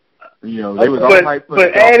sure. They was all hyped for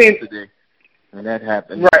today, and that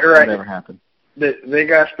happened. Right. That never happened. They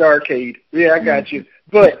got Starcade. Yeah, I got you.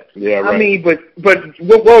 But right. But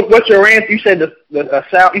what's your answer? You said the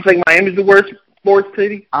South. You think Miami's the worst sports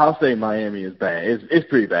city? I'll say Miami is bad. It's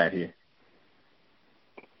pretty bad here.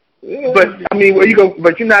 Yeah. But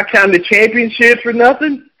But you're not counting the championships for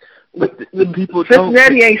nothing. But the people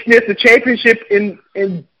Cincinnati ain't sniffed the championship in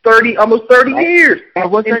almost 30 years.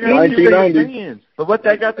 What that got to do with the fans? But what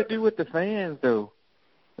that got to do with the fans, though?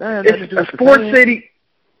 It's a sports city.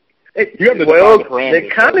 It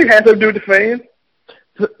kind of has to do with the fans.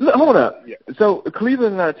 Look, hold up. Yeah. So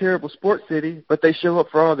Cleveland's not a terrible sports city, but they show up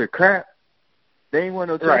for all their crap. They ain't won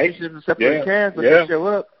no championships except for the Cavs, but they show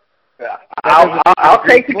up. I'll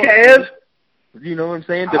take the Cavs. You know what I'm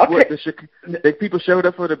saying? People showed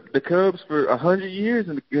up for the Cubs for 100 years,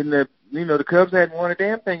 and the Cubs hadn't won a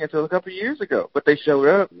damn thing until a couple of years ago. But they showed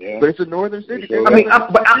up. Yeah. But it's a northern city.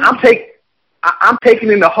 I'm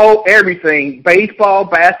taking in the whole everything: baseball,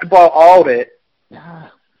 basketball, all that. I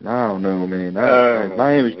don't know, man.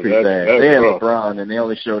 Miami's pretty bad. They had LeBron, and they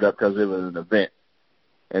only showed up because it was an event.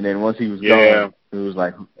 And then once he was gone, it was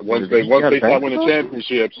like once they start winning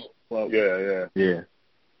championships. Well, yeah.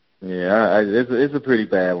 It's a pretty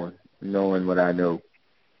bad one, knowing what I know.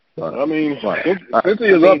 But, I mean, since he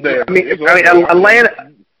is up there.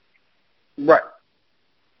 Atlanta. Right.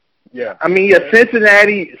 Yeah. I mean,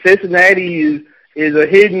 Cincinnati is a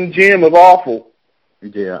hidden gem of awful.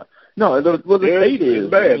 Yeah. No, the state is.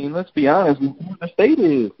 Bad. I mean, let's be honest. The state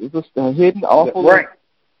is. It's a hidden awful. Right.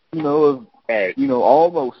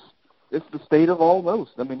 Almost. It's the state of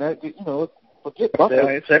almost. I mean, forget Buffalo.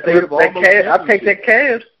 I'll take that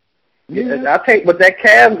Cavs. Yeah. I'll take that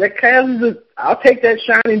Cavs. I'll take that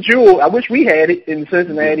shining jewel. I wish we had it in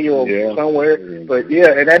Cincinnati or somewhere. But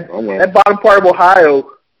and that bottom part of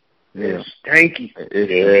Ohio is stanky.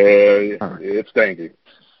 It's stanky.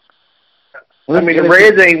 I mean, the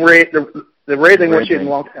Reds ain't red. The Reds ain't won shit in a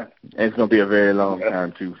long time. And it's gonna be a very long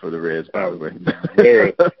time too for the Reds, by the way.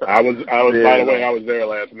 I was. By the way, I was there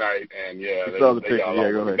last night, and saw the picture.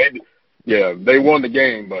 Go ahead. They won the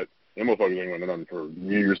game, but them motherfuckers ain't winning nothing for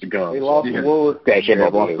years to come. They lost the war.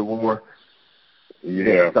 Lost the war.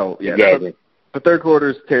 Yeah. So exactly. The third quarter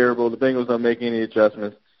is terrible. The Bengals don't make any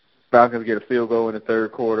adjustments. Falcons get a field goal in the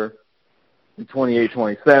third quarter,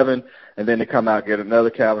 28-27, and then they come out and get another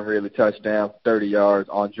Calvin Ridley touchdown, 30 yards.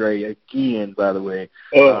 Andre again, by the way.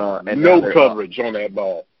 No coverage on that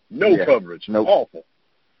ball. No coverage. Nope. Awful.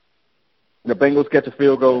 The Bengals catch a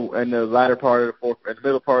field goal in the latter part of the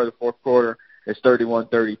middle part of the fourth quarter. It's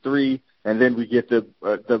 31-33, and then we get the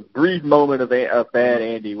brief moment of bad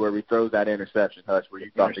Andy where he throws that interception, Hutch, where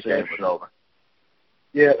you thought the game was over.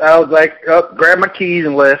 Yeah, I was like, grab my keys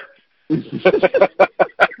and left. I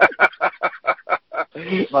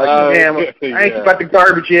ain't about the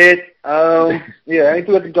garbage yet. I ain't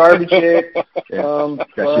about the garbage yet.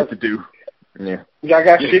 Got shit to do. Yeah. I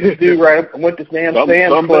got shit to do, right? I went to Sam's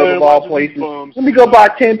Club of all places. Let me go buy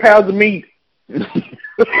 10 pounds of meat. But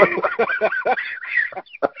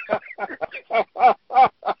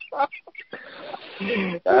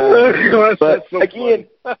again,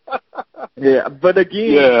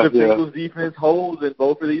 the Bengals defense holds in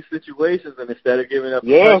both of these situations, and instead of giving up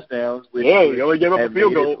touchdowns, they only gave up a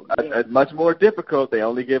field goal. Much more difficult. They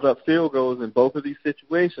only give up field goals in both of these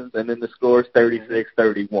situations, and then the score is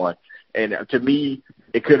 36-31. And to me,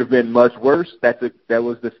 it could have been much worse. That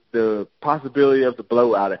was the possibility of the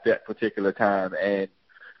blowout at that particular time, and.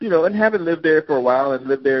 And having lived there for a while and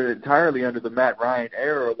lived there entirely under the Matt Ryan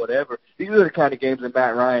era or whatever, these are the kind of games that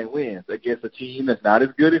Matt Ryan wins against a team that's not as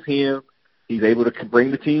good as him. He's able to bring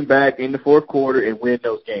the team back in the fourth quarter and win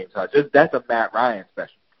those games. That's a Matt Ryan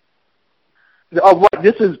special. Oh, right.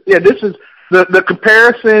 This is the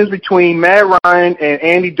comparisons between Matt Ryan and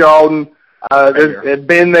Andy Dalton. Have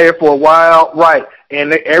been there for a while, right?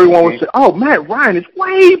 And everyone would say, "Oh, Matt Ryan is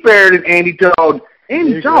way better than Andy Dalton.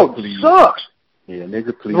 Andy Dalton sucks." Yeah,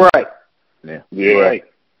 nigga, please. Right. Yeah. Right.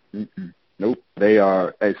 Mm-mm. Nope. They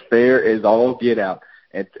are as fair as all get out.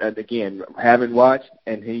 And again, having watched,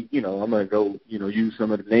 and I'm going to go, use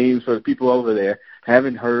some of the names for the people over there.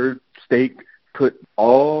 Having heard Steak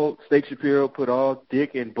Shapiro put all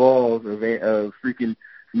dick and balls of freaking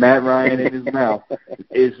Matt Ryan in his mouth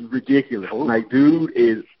is ridiculous. Like, dude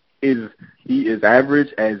he is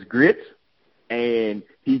average as grits, and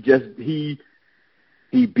he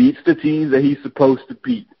beats the teams that he's supposed to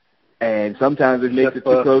beat. And sometimes it makes it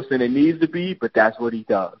too close than it needs to be, but that's what he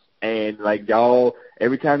does. And, like, y'all,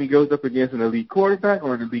 every time he goes up against an elite quarterback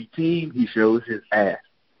or an elite team, he shows his ass,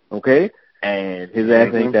 okay? And his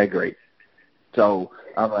ass ain't that great. So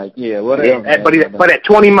I'm like, whatever. But at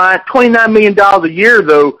 $29 million a year,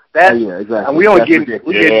 though, that's exactly. And we only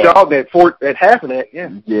get dogged at half of that. Yeah,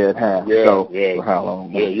 at half. For how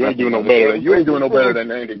long? Yeah, you ain't doing no better. You ain't doing no better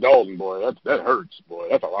than Andy Dalton, boy. That hurts, boy.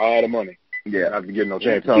 That's a lot of money. Yeah, not to get no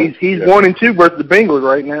chance. He's 1-2 versus the Bengals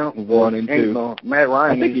right now. 1-2. Matt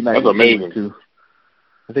Ryan. I think he might. That's amazing. 2.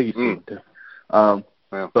 I think he's 2.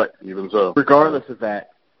 Yeah, but even so, regardless of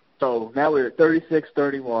that, so now we're at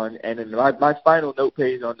 36-31, and then my final note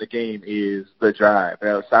page on the game is the drive.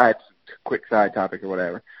 Quick side topic or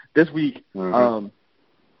whatever. This week, I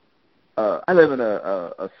live in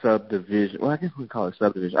a subdivision. Well, I guess we call it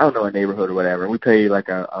subdivision. I don't know, a neighborhood or whatever. And we pay like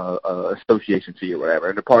a association fee or whatever.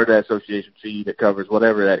 And the part of that association fee that covers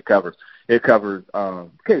whatever that covers, it covers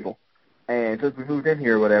cable. And since we moved in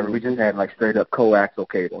here or whatever, we just had like straight up coaxial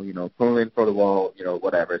cable. You know, pull in for the wall. You know,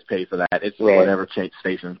 whatever. It's paid for that. It's whatever change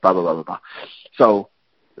stations. Blah blah blah blah blah. So.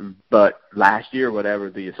 But last year, whatever,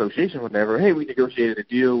 the association, whatever, hey, we negotiated a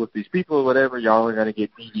deal with these people or whatever, y'all are going to get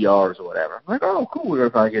DVRs or whatever. I'm like, oh, cool, we're going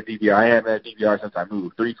to finally get DVR. I haven't had DVR since I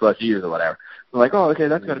moved, 3+ years or whatever. I'm like, oh, okay,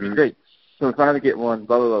 that's going to be great. So we finally get one,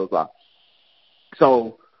 blah, blah, blah, blah.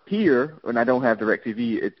 So here, when I don't have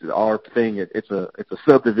DirecTV, it's our thing. It's a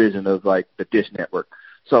subdivision of, like, the Dish Network.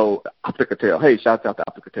 So Opticatel, hey, shouts out to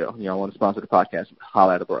Opticatel. You know, I want to sponsor the podcast,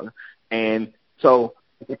 holla at a brother. And so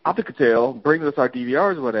Opticatel brings us our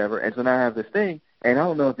DVRs or whatever, and so now I have this thing, and I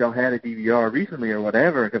don't know if y'all had a DVR recently or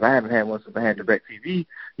whatever, because I haven't had one since I had DirecTV.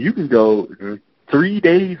 You can go 3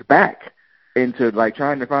 days back into, like,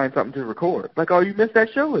 trying to find something to record. Like, oh, you missed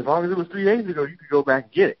that show. As long as it was 3 days ago, you could go back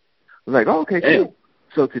and get it. I was like, oh, okay, cool.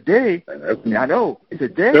 So today, I know,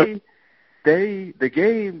 today,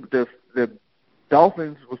 the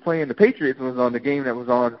Dolphins was playing the Patriots was on the game that was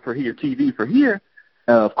on for here, TV for here.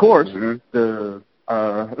 Of course,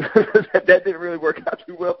 that didn't really work out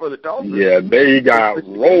too well for the Dolphins. Yeah, they got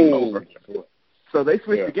rolled. So they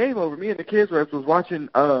switched the game over. Me and the kids was watching,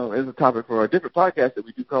 as a topic for a different podcast that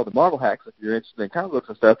we do called the Marvel Hacks, if you're interested in comic books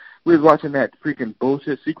and stuff. We was watching that freaking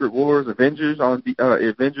bullshit Secret Wars Avengers on Disney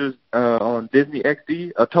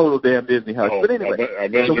XD, a total damn Disney house. But anyway,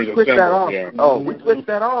 so we switched that off. Yeah. Oh, we switched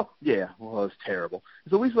that off? Yeah, well, it's terrible.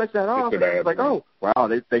 So we switched that off, and it's like, oh, wow,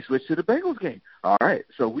 they switched to the Bengals game. All right,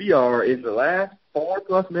 so we are in the last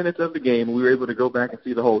 4+ minutes of the game, and we were able to go back and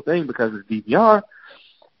see the whole thing because of DVR.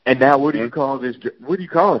 And now, what do you call this? What do you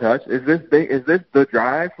call it, Hutch? Is this the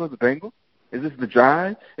drive for the Bengals? Is this the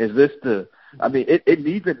drive? Is this the? I mean, it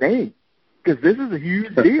needs a name because this is a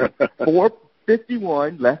huge deal.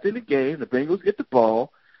 4:51 left in the game. The Bengals get the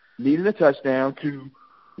ball, needing a touchdown to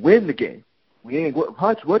win the game.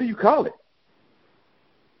 Hutch, what do you call it?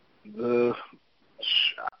 This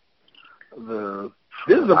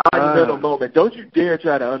is a monumental moment. Don't you dare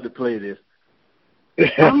try to underplay this.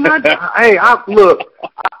 I'm not. Hey, look.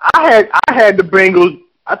 I had the Bengals.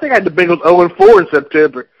 I think I had the Bengals 0-4 in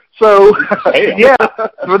September. So yeah,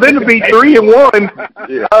 for them to be 3-1.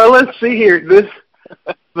 Let's see here.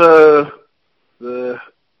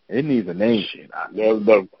 It needs a name.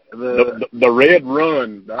 The red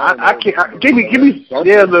run. I can't. Give me.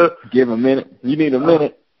 Give a minute. You need a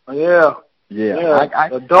minute. Yeah.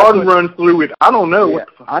 The dog runs through it. I don't know. Yeah,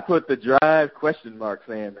 I put the drive question mark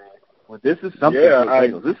saying that. Well, this is something.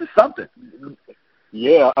 This is something.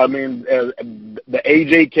 Yeah, I mean, the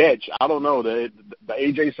AJ catch, I don't know. The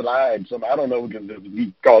AJ slide, I don't know.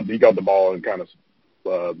 He got the ball and kind of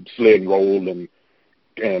slid and rolled and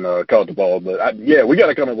caught the ball. But, we got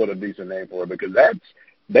to come up with a decent name for it because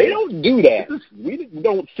they don't do that. We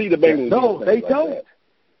don't see the Bengals. No, they don't. Like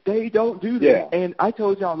they don't do that. Yeah. And I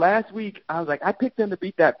told y'all last week, I was like, I picked them to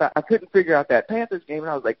beat that. I couldn't figure out that Panthers game, and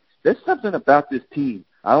I was like, there's something about this team.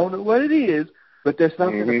 I don't know what it is, but there's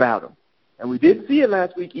something about them. And we didn't see it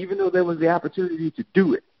last week, even though there was the opportunity to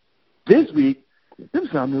do it. This week, them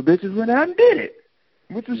some of the bitches went out and did it,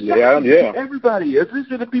 which was shocking to everybody,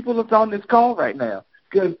 especially the people that's on this call right now.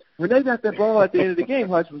 Because when they got that ball at the end of the game,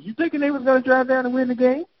 Hutch, was you thinking they was going to drive down and win the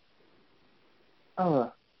game? I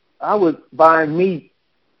was buying meat.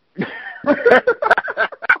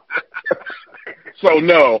 So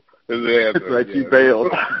no. That's right, you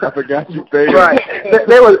bailed. I forgot you bailed. Right.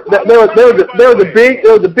 There was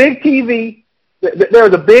a big TV. There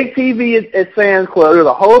was a big TV at Sam's Club. There was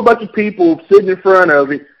a whole bunch of people sitting in front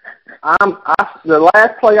of it. The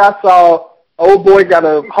last play I saw, old boy got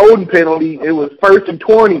a holding penalty. It was 1st and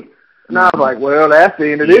 20, and I was like, well, that's the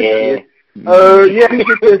end of this shit. Let me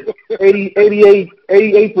get this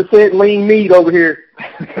 88% lean meat over here.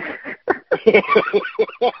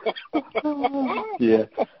 Yeah.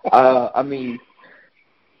 I mean,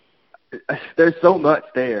 there's so much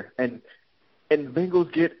there, and the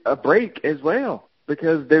Bengals get a break as well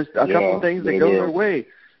because there's a couple of things that go their way.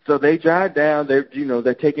 So they drive down. They're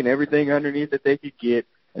taking everything underneath that they could get,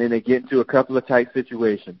 and then they get into a couple of tight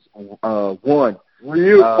situations. One,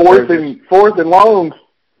 fourth and long.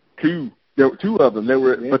 Two. There were two of them.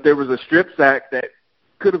 But there was a strip sack that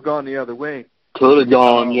could have gone the other way. Could have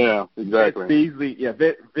gone, exactly.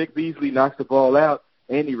 Vic Beasley knocks the ball out,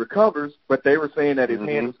 and he recovers, but they were saying that his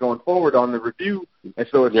hand was going forward on the review, and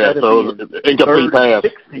so it's incomplete pass.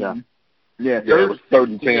 16. It was 3rd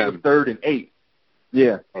and 10. It was 3rd and 8.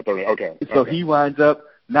 Yeah. Oh, 30, okay. So he winds up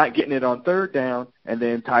not getting it on 3rd down, and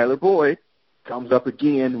then Tyler Boyd comes up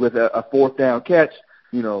again with a 4th down catch.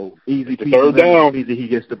 You know, easy peasy. 3rd down. Easy, he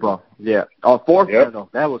gets the ball. Yeah. On 4th down, no,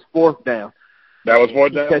 that was 4th down. That was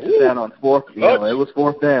 4th down? He catches down on 4th. No, it was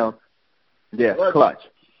 4th down. Yeah, clutch.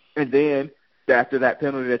 And then after that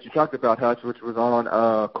penalty that you talked about, Hutch, which was on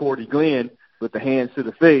Cordy Glenn with the hands to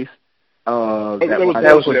the face, that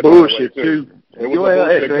was some bullshit too.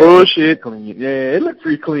 Bullshit. Yeah, it looked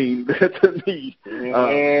pretty clean to me.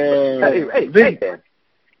 Hey, Vic.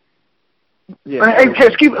 Yeah. Hey,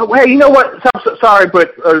 you know what? Sorry,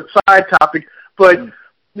 but side topic. But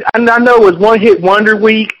I know it was One Hit Wonder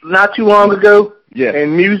Week not too long ago. Yeah.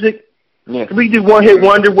 And music. Yeah. Can we do One Hit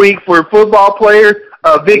Wonder Week for football players?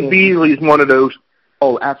 Vic Beasley is one of those.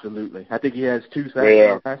 Oh, absolutely. I think he has 2 sacks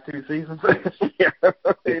in the past 2 seasons. Yeah.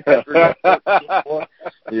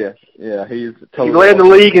 He's totally. He led the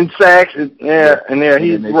league in sacks. He's right.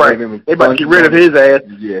 They about to get rid of his ass.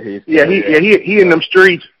 He in them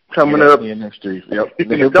streets coming up. He in them streets. Yep.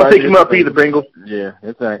 Don't pick him up either, Bengals. Yeah,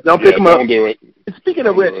 that's right. Don't pick him up. Don't do it. And speaking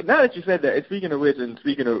of which, now that you said that, speaking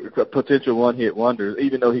of potential one-hit wonders,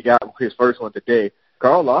 even though he got his first one today,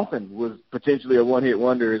 Carl Lawson was potentially a one-hit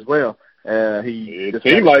wonder as well. He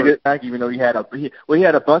seemed like it, back, even though he had a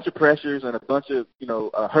bunch of pressures and a bunch of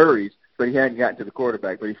hurries, but he hadn't gotten to the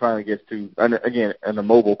quarterback. But he finally gets to again a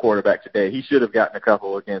mobile quarterback today. He should have gotten a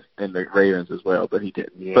couple in the Ravens as well, but he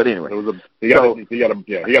didn't. Yeah. But anyway, he got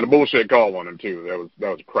a bullshit call on him too. That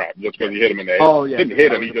was crap. Just because he hit him in the head. Oh yeah, didn't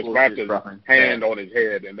hit him. He just wrapped his hand on his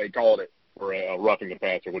head, and they called it for roughing the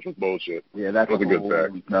passer, which was bullshit. Yeah, that's a good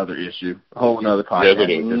sack. Another issue, a whole another podcast at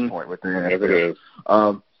this point with the NFL. Yes, it is.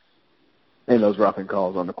 And those roughing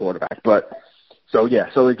calls on the quarterback. But so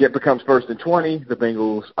it becomes 1st and 20. The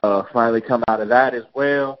Bengals finally come out of that as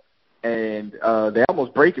well, and they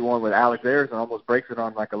almost break it one with Alex Harrison. Almost breaks it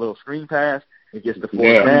on like a little screen pass. It gets the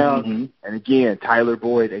 4th down, and again Tyler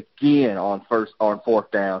Boyd on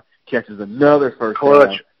 4th down catches another first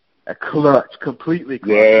down. A clutch, completely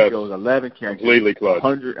clutch. Yes. He goes 11 catches, completely clutch.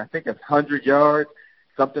 100, I think it's 100 yards.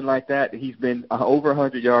 Something like that. He's been over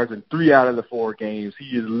 100 yards in 3 out of the 4 games.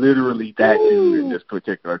 He is literally that dude in this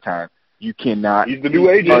particular time. You cannot he's the new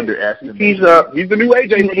AJ. Underestimate. He's the new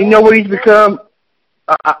AJ. You know what he's become?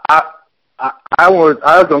 I was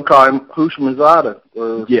going to call him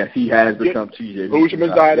Houshmandzadeh. Yes, he has become TJ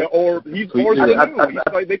Houshmandzadeh, or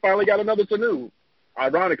Sanu. They finally got another Sanu.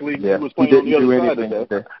 Ironically, he was playing on the other side of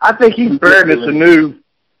that. I think he's better than Sanu.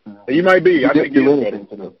 He might be. I think he's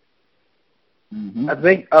better. I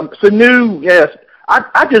think Sanu. Yes,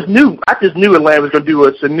 I just knew Atlanta was going to do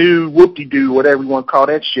a Sanu whoop-de-doo, whatever you want to call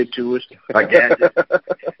that shit to us. Like gadget.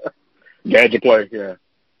 Gadget play. Yeah.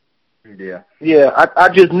 I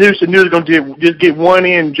just knew Sanu was going to just get one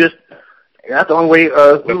in. That's the only way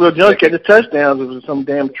Julio Jones get the touchdowns was some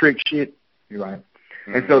damn trick shit. You're right.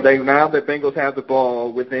 And so now the Bengals have the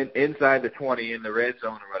ball inside the 20 in the red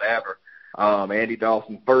zone or whatever. Andy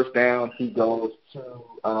Dalton, 1st down, he goes to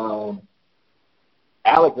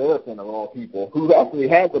Alex Harrison, of all people, who actually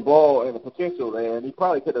had the ball and the potential there, and he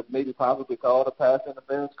probably could have possibly called a pass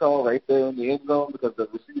interference call right there in the end zone because the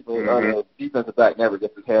receiver, the defensive back never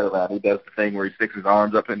gets his head around. He does the thing where he sticks his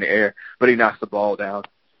arms up in the air, but he knocks the ball down.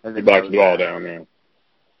 And he knocks the ball down, man.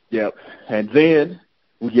 Yep. And then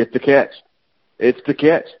we get the catch. It's the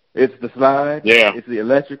catch. It's the slide. Yeah. It's the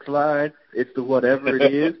electric slide. It's the whatever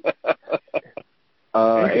it is.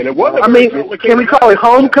 And it was. Can we call it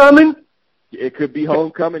homecoming? It could be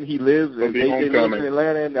homecoming. He lives in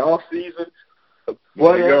Atlanta in the off season.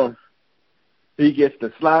 Whatever. He gets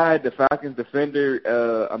the slide. The Falcons defender.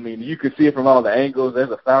 You could see it from all the angles. There's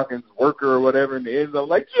a Falcons worker or whatever in the end zone,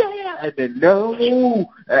 like and then jumping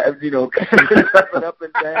up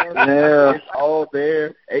and down. Yeah, it's all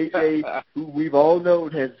there. AJ, who we've all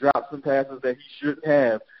known has dropped some passes that he shouldn't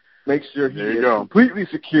have. Make sure he is completely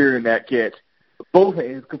secure in that catch. Both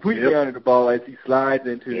hands completely under the ball as he slides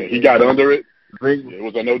into it. He got under it. It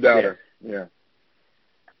was a no-doubter. Yeah.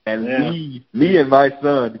 And me and my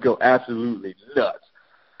son go absolutely nuts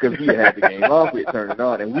because we had the game off, we turned it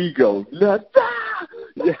on, and we go nuts.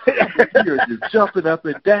 You're just jumping up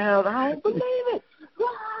and down. I don't believe it.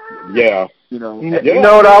 Yeah. You know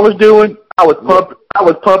what I was doing? I was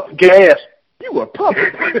pumping gas. You were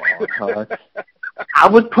pumping. I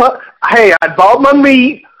bought my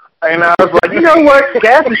meat. And I was like, you know what?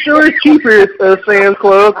 Gas is sure is cheaper at Sam's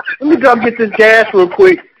Club. Let me go get this gas real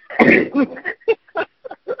quick.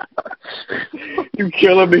 You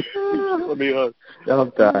killing me. You killing me.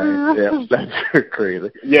 I'm dying. Yeah, that's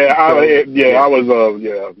crazy. Yeah,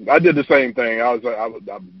 I did the same thing.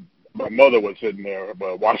 My mother was sitting there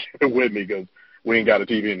watching it with me because we ain't got a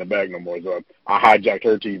TV in the back no more. So I hijacked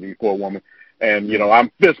her TV, poor woman. And, you know,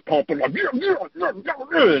 I'm fist pumping, like,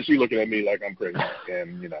 and she looking at me like I'm crazy.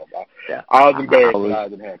 And, you know, I was embarrassed, but I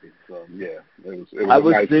wasn't happy. So, yeah, it was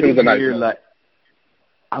a nice night.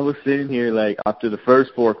 I was sitting here, like, after the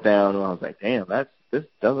first fourth down, and I was like, damn, this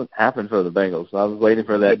doesn't happen for the Bengals. So I was waiting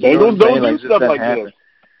for that. The Bengals don't do stuff like this.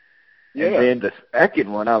 Yeah. And then the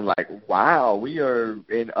second one, I'm like, wow, we are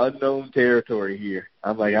in unknown territory here.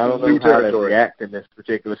 I'm like, I don't know how to react in this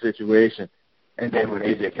particular situation. And then when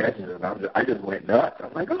AJ catches it, I just went nuts.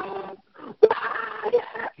 I'm like, oh,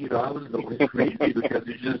 you know, I was going crazy because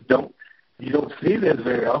you don't see this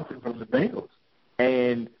very often from the Bengals.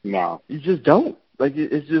 And you just don't. Like,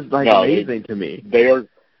 it's just like amazing to me. They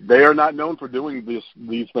are not known for doing these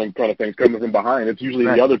kind of things coming from behind. It's usually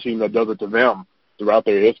the other team that does it to them throughout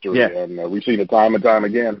their history. Yeah. And we've seen it time and time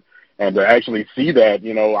again. And to actually see that,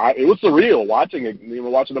 you know, it was surreal watching it. You know,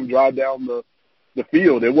 watching them drive down the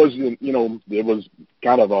field. It was, you know, it was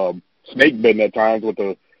kind of a snake bitten at times with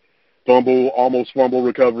the almost fumble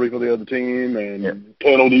recovery for the other team and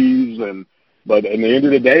penalties. But at the end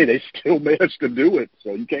of the day, they still managed to do it.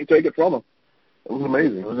 So you can't take it from them. It was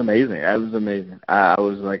amazing. It was amazing. I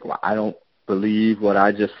was like, well, I don't believe what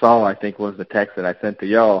I just saw. I think was the text that I sent to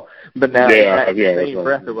y'all. But now, same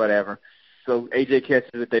breath or whatever. So AJ catches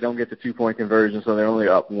it. They don't get the 2-point conversion, so they're only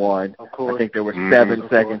up 1. Of course. I think there were 7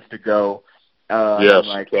 seconds to go. Yes, I'm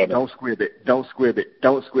like, don't squib it.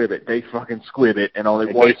 They fucking squib it, and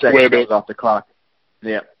only 1 second goes off the clock.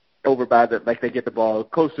 Yeah, over by they get the ball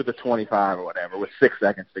close to the 25 or whatever with 6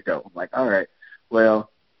 seconds to go. I'm like, all right, well,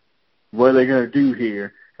 what are they gonna do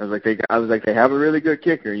here? I was like, they have a really good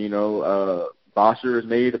kicker. You know, Bosher has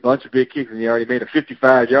made a bunch of big kicks, and he already made a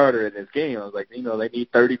 55-yarder in this game. I was like, you know, they need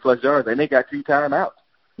 30+ yards, and they got 2 timeouts.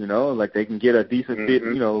 You know, like they can get a decent bit,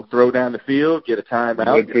 you know, throw down the field, get a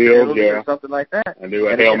timeout, or something like that. And do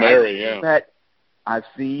a Hail Mary, I've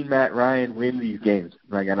seen Matt Ryan win these games,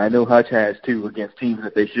 like, and I know Hutch has too against teams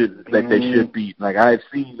that they should beat. Like, I've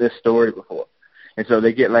seen this story before, and so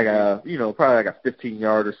they get like probably like a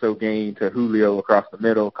 15-yard or so gain to Julio across the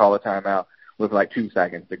middle, call a timeout with like 2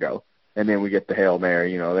 seconds to go, and then we get the Hail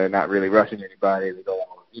Mary. You know, they're not really rushing anybody. They go,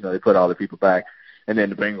 you know, they put all the people back, and then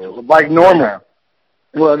the Bengals like normal.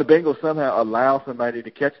 Well, the Bengals somehow allow somebody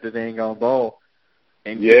to catch the dang on ball,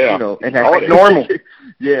 and you know, and normal.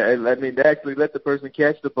 And I mean, they actually let the person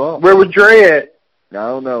catch the ball. Where was Dre at? I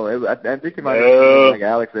don't know. I think it might have been like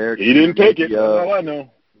Alex Eric. He didn't take it. That's all I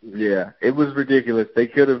know. Yeah, it was ridiculous. They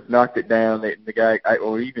could have knocked it down. The guy,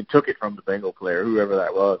 or even took it from the Bengal player, whoever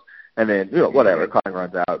that was, and then whatever. Clock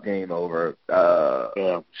runs out, game over.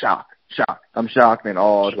 Shock. I'm shocked and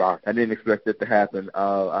awed. I didn't expect it to happen.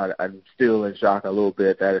 I'm still in shock a little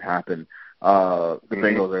bit that it happened. The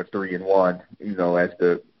Bengals are 3-1, you know, as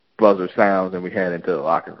the buzzer sounds and we head into the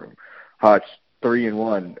locker room. Hutch,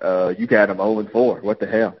 3-1. You got them 0-4. What the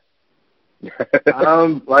hell?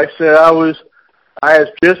 Like I said, I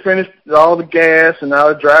had just finished all the gas and I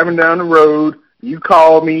was driving down the road. You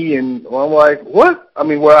called me and I'm like, what? I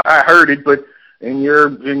mean, well, I heard it, but and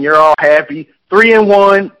you're all happy.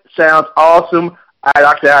 3-1. Sounds awesome.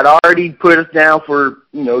 I'd already put us down for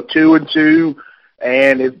 2-2,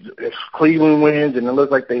 and if Cleveland wins, and it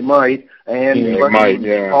looks like they might, and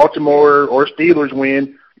Baltimore or Steelers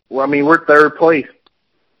win, well, I mean we're third place.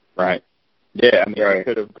 Right. Yeah, I mean I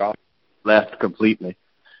could have gone left completely.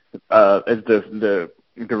 As the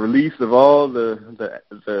release of all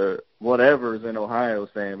the whatevers in Ohio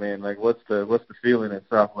saying, man, like what's the feeling in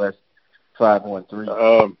Southwest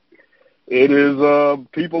 513? It is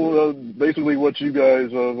people basically what you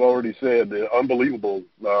guys have already said. Unbelievable.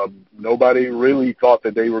 Nobody really thought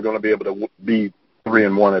that they were going to be able to be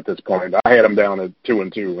 3-1 at this point. I had them down at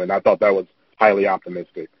 2-2, and I thought that was highly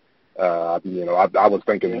optimistic. I was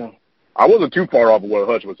thinking I wasn't too far off of what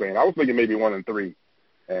Hutch was saying. I was thinking maybe 1-3,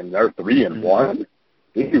 and they're 3-1.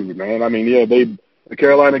 Dude, man. I mean, the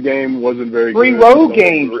Carolina game wasn't very good. 3 road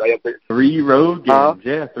games. 3 road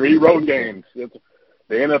games. 3 road games.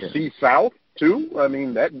 The NFC South, too. I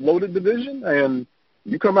mean, that loaded division, and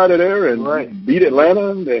you come out of there and beat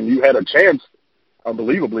Atlanta, and you had a chance,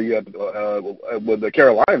 unbelievably, with the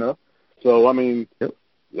Carolina. So, I mean, that's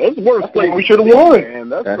the worst place. We should have won.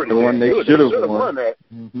 And that's pretty the one they good. Should have won that.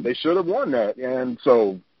 Mm-hmm. They should have won that. And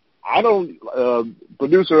so, I don't,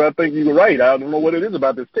 producer, I think you were right. I don't know what it is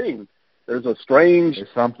about this team. There's a strange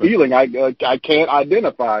feeling I can't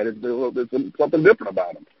identify. There's something different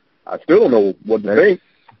about them. I still don't know what to think.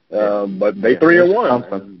 But they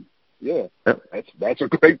 3-1. Yeah, yep. That's a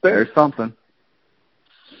great thing. There's something.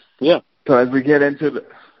 Yeah. So as we head into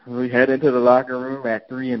the locker room at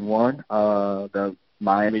 3-1, the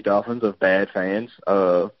Miami Dolphins of bad fans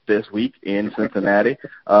this week in Cincinnati.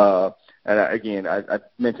 And again, I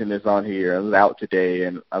mentioned this on here. I was out today,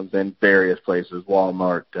 and I was in various places,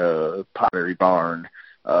 Walmart, Pottery Barn.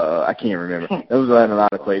 I can't remember. I was in a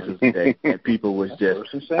lot of places today, and people was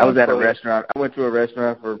just. I was at a restaurant. I went to a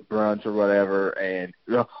restaurant for brunch or whatever, and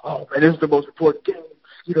oh man, this is the most important game.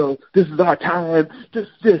 This is our time. This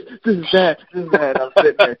is that. I'm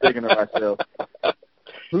sitting there thinking to myself,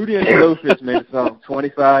 Hootie and Blowfish made a song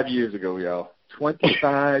 25 years ago, y'all.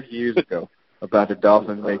 25 years ago about the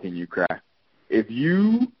Dolphins making you cry. If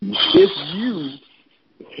you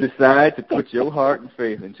decide to put your heart and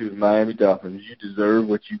faith into the Miami Dolphins, you deserve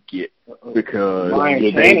what you get because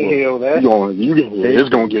it's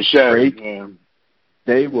going to get shattered.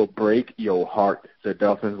 They will break your heart. The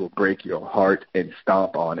Dolphins will break your heart and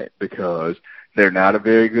stomp on it because they're not a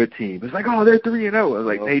very good team. It's like, oh, they're 3-0. I was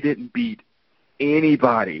like, they didn't beat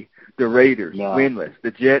anybody. The Raiders, winless.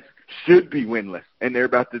 The Jets should be winless, and they're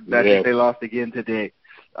about to. They lost again today.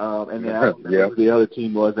 And then I don't know who the other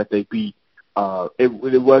team was that they beat.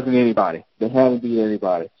 It wasn't anybody. They haven't beat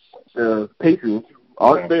anybody. The Patriots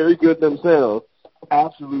aren't very good themselves.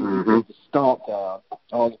 Absolutely stomped on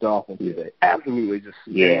the Dolphins today. Absolutely just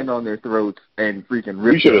stand on their throats and freaking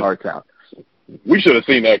rip their hearts out. We should have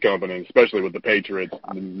seen that coming, especially with the Patriots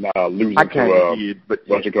now losing to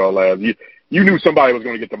Belichick last. You knew somebody was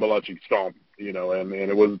going to get the Belichick stomp, and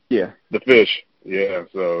it was the fish. Yeah,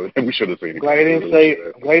 so we should have seen it. Glad they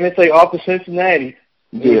didn't say off to Cincinnati.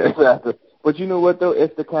 Yeah, exactly. But you know what, though?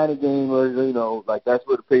 It's the kind of game where, like that's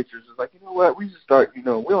where the Patriots is like, you know what? We should start, we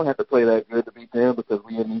don't have to play that good to beat them because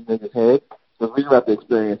we in these niggas' heads. Because we have to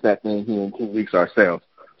experience that thing here in 2 weeks ourselves.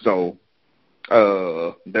 So,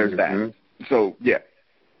 there's that. So, yeah.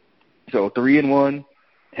 So, 3-1,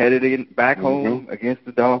 headed back home against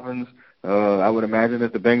the Dolphins. I would imagine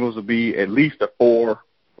that the Bengals will be at least a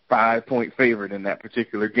 4-5 point favorite in that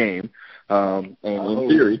particular game. And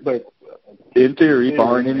in theory,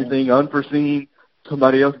 barring anything unforeseen,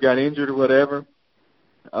 somebody else got injured or whatever.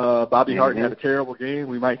 Bobby Hart had a terrible game.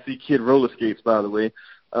 We might see Kid roller skates, by the way.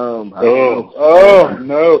 No.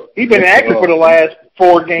 He's been active for the last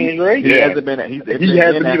 4 games, right? He hasn't been. He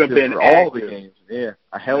hasn't even been for all the games. Yeah,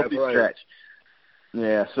 a healthy stretch.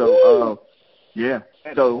 Yeah. So,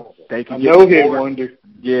 So they can get no-hit wonder.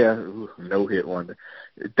 Yeah, no-hit wonder.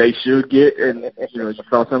 They should get, and you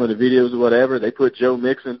saw some of the videos or whatever. They put Joe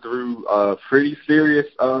Mixon through a pretty serious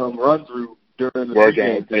run through during the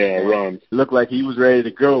game. Runs. Looked like he was ready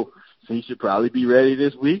to go. So he should probably be ready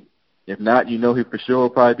this week. If not, he for sure will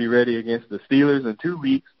probably be ready against the Steelers in 2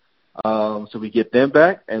 weeks. So we get them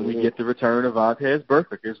back, and we get the return of Vontaze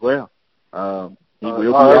Burfict as well. He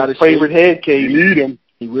will be out of shape. Favorite head case. You need him.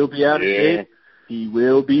 He will be out of shape. He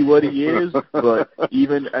will be what he is, but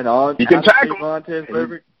even he can tackle Vontaze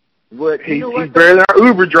Burfict. He's better than our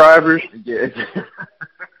Uber drivers. Yeah.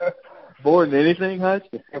 More than anything, Hutch.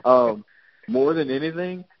 More than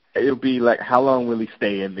anything, it'll be like how long will he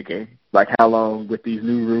stay in the game? Like how long with these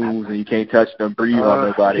new rules and you can't touch them, breathe on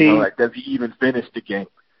nobody. Does he even finish the game?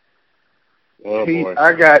 Oh, boy.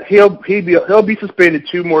 He'll be suspended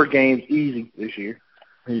 2 more games easy this year.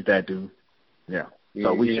 He's that dude. Yeah.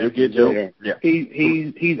 So we should get Joe. Yeah.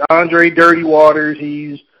 He's Andre Dirty Waters.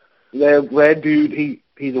 He's that dude.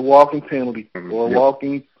 He's a walking penalty or a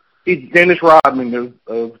walking. He's Dennis Rodman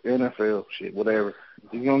of NFL shit. Whatever.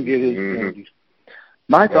 He's gonna get his penalties.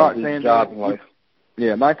 My thought, Sam,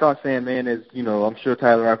 man, is I'm sure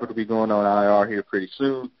Tyler Eifert will be going on IR here pretty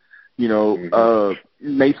soon.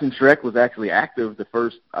 Mason Schreck was actually active the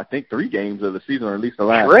first, I think, 3 games of the season, or at least the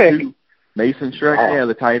last 2. Mason Schreck,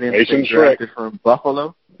 the tight end drafted from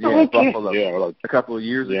Buffalo. Yeah, Buffalo. Yeah, a couple of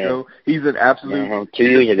years ago. He's an absolute 2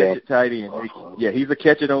 years ago. Tight end. He's a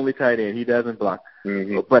catch-it-only tight end. He doesn't block.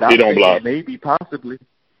 But he don't block. Maybe, possibly,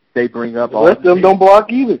 they bring up the rest of them don't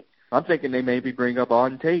block either. I'm thinking they maybe bring up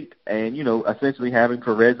Auden Tate and, essentially have him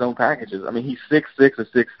for red zone packages. I mean, he's 6'6" or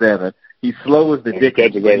 6'7". He's slow as the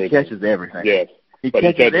dickens, but he catches everything. Yeah, he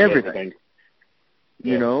catches everything.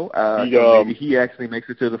 Maybe he actually makes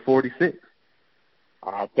it to the 46.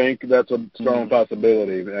 I think that's a strong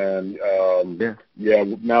possibility, and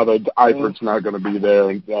now that Eifert's not going to be there,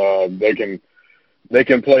 and they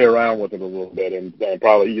can play around with it a little bit, and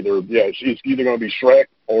probably it's either going to be Schreck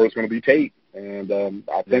or it's going to be Tate, and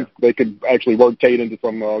I think they could actually work Tate into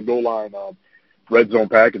some goal line red zone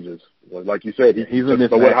packages, like you said. He's a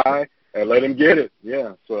mismatch high and let him get it.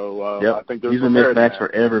 Yeah, so I think there's he's a mismatch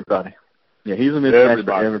for everybody. Yeah, he's a mismatch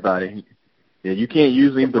for everybody. Yeah, you can't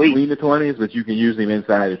use him between the 20s, but you can use him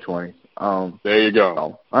inside the 20s. There you go.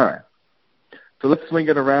 So, all right. So let's swing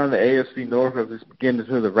it around the AFC North as we begin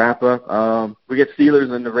to the wrap-up. We get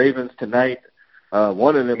Steelers and the Ravens tonight.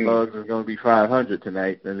 One of them bugs is going to be 500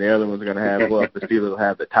 tonight, and the other one's going to have, well, the Steelers will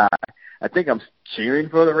have the tie. I think I'm cheering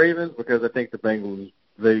for the Ravens because I think the Bengals,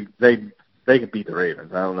 they can beat the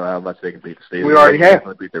Ravens. I don't know how much they can beat the Steelers. We already have.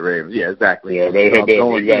 They beat the Ravens. Yeah, exactly. Yeah, they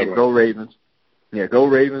so exactly. Go Ravens. Yeah, go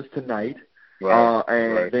Ravens tonight. Right.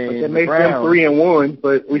 And then that makes them 3-1,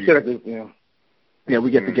 but we said it. Yeah,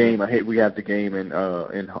 we get the game. We have the game in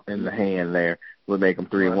the hand there. We'll make them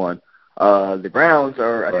 3-1. The Browns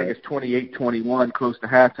are, I think it's 28-21, close to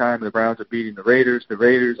halftime. The Browns are beating the Raiders. The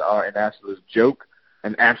Raiders are an absolute joke.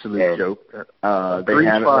 An absolute joke. They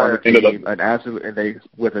haven't won the game. An absolute, and they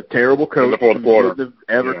with a terrible coach. In the fourth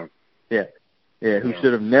quarter. Who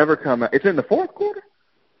should have never come out. It's in the fourth quarter.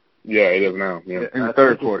 Yeah, it is now. Yeah. In the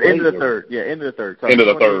third quarter. Into the third. Yeah, into the third. So into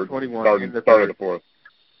the third. 21. Starting the third or the fourth.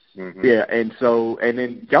 Mm-hmm. Yeah, and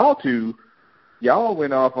then y'all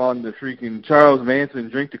went off on the freaking Charles Manson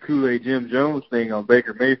drink the Kool-Aid Jim Jones thing on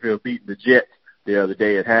Baker Mayfield beating the Jets the other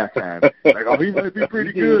day at halftime. Like, oh, he might be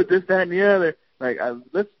pretty good, this, that, and the other. Like,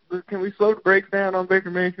 can we slow the brakes down on Baker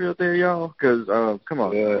Mayfield there, y'all? Because, come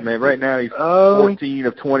on, man, right now he's 14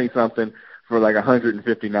 of 20-something for like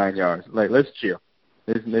 159 yards. Like, let's chill.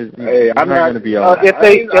 Hey, I'm not going to be all right.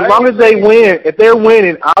 As long as they win, if they're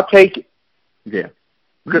winning, I'll take it. Yeah.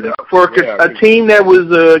 For a team that was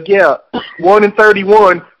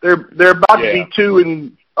 1-31, they're about to be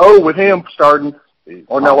 2-0 with him starting.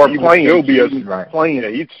 Or playing. Yeah,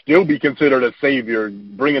 he'd still be considered a savior,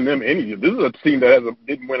 bringing them any. This is a team that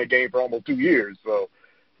didn't win a game for almost 2 years, so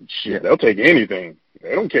they'll take anything.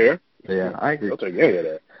 They don't care. Yeah, I agree. They'll take any of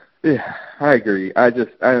that. Yeah, I agree. I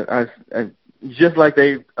just like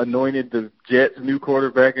they anointed the Jets' new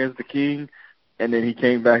quarterback as the king, and then he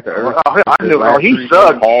came back to earth. He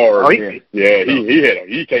sucked hard.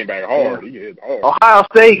 He came back hard. He hit hard. Ohio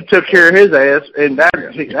State took care of his ass, and that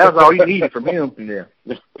was all you needed from him. Yeah.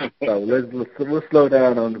 So we'll slow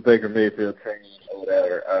down on the Baker Mayfield thing or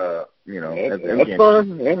whatever. That's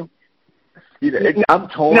fun. Yeah. I'm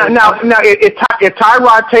torn. Now, if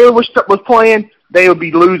Tyrod Taylor was playing, they would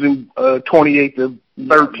be losing 28-13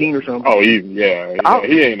 or something. Oh, he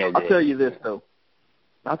ain't no good. I'll tell you this though.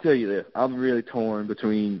 I'm really torn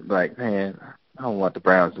between, like, man, I don't want the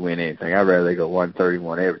Browns to win anything. I'd rather they go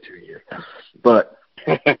 131 every 2 years. But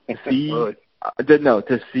to see,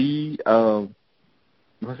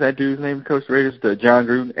 what's that dude's name, Coach Raiders, John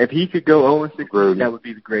Gruden? If he could go 0-16, that would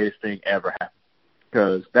be the greatest thing ever happened.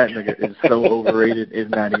 Because that nigga is so overrated,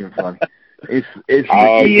 it's not even funny. He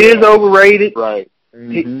is overrated. Right.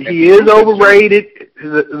 Mm-hmm. He is overrated.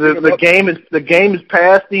 The game is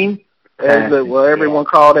past him. As everyone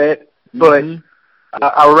called that, but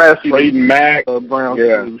I would rather see trading Mac, Browns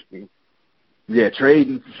lose. Yeah,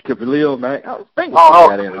 trading Khalil Mack.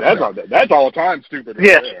 That's all time stupid.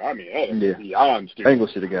 Yes. I mean, beyond stupid.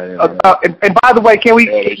 Bengals should have got in. And by the way, can we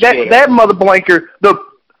that mother blanker? The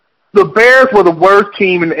Bears were the worst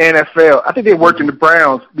team in the NFL. I think they worked in the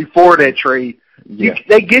Browns before that trade. Yeah.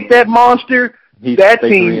 They get that monster.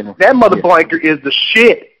 That mother blanker is the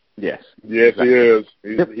shit. Yes. Yes, he is.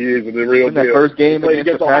 He is the real deal. That first game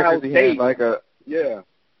against the Packers, he had like a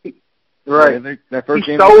right. Yeah, that first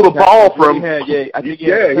he game stole the ball from. He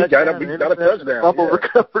got a touchdown. Fumble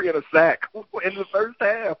recovery and a sack in the first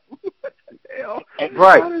half.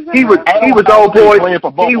 Right. He was old boy.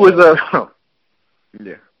 He was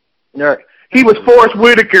He was Forrest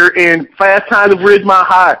Whitaker in Fast Times at Ridgemont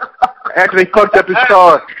High after they fucked up his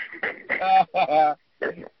car.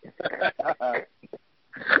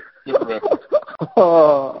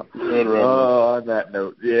 On that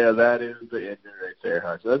note, that is the ending right there,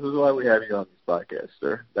 Hunch. This is why we have you on this podcast,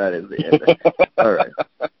 sir. That is the ending. All right.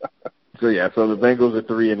 So the Bengals are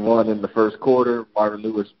 3-1 in the first quarter. Marvin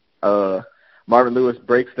Lewis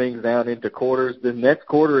breaks things down into quarters. The next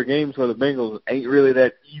quarter of games for the Bengals ain't really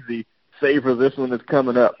that easy, save for this one that's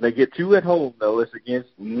coming up. They get 2 at home though. It's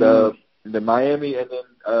against the Miami and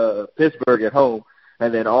then Pittsburgh at home,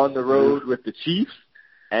 and then on the road with the Chiefs.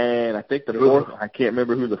 And I think the fourth, I can't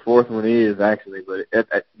remember who the fourth one is actually, but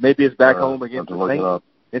maybe it's back home against the Saints.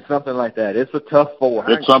 It's something like that. It's a tough 4.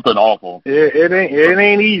 It's something awful. It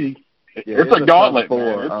ain't easy. It's a gauntlet,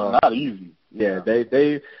 man. It's not easy. Yeah,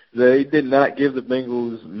 they did not give the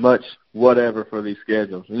Bengals much whatever for these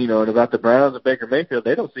schedules. And about the Browns and Baker Mayfield,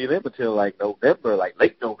 they don't see them until like November, like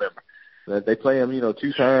late November. They play them,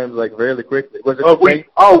 2 times like fairly quickly. Was it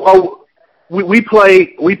we play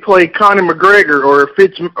Conor McGregor or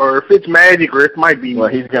Fitzmagic, or it might be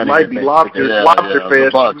Lobster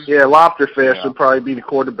Fest. Yeah, Lobster Fest would probably be the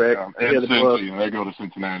quarterback. They go to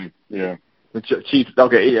Cincinnati. Yeah. The Chiefs.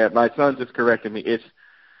 Okay, yeah. My son just corrected me. It's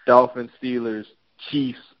Dolphins, Steelers,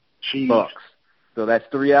 Chiefs, Bucks. So that's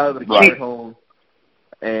 3 out of the 4 at home.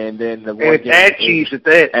 And then the one game at Chiefs at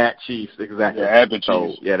that. At Chiefs, exactly. Yeah, at the Chiefs.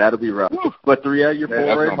 So, yeah, that'll be rough. But 3 out of your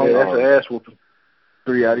 4 at home. That's an ass whooping.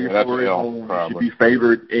 3 out of your 4 at home should be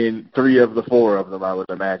favored in 3 of the 4 of them, I would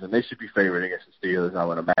imagine. They should be favored against the Steelers, I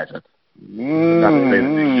would imagine. Not to say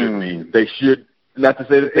that they should be. They should. Not to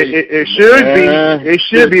say that they it should be. It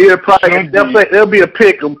should be. They'll be a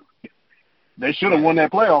pick 'em. They should have won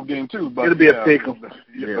that playoff game too, but it'll be a pick 'em.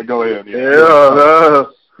 Yeah, go ahead.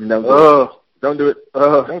 Don't do it.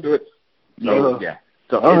 Don't do it. Yeah.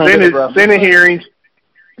 So Senate hearings.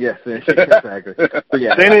 Yes, exactly. So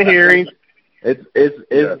yeah, Senate hearings.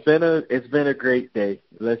 It's been a great day.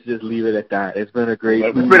 Let's just leave it at that. It's been a great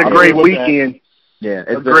weekend. Yeah,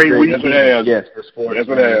 it's a great weekend. Yes, for sports. That's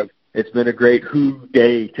what it has. It's been a great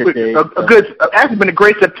day today. Actually, been a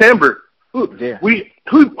great September. Yeah.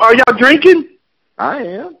 Are y'all drinking? I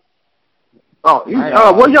am. What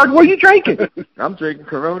are you drinking? I'm drinking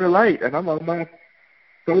Corona Light, and I'm on my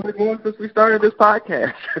sober going since we started this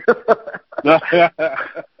podcast.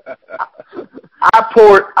 I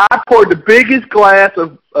poured the biggest glass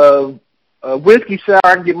of whiskey sour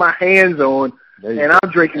I can get my hands on, and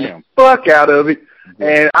I'm drinking the fuck out of it.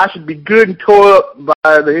 And I should be good and tore up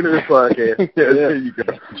by the end of this podcast. There you go.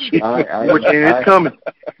 It's coming.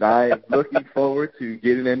 I'm looking forward to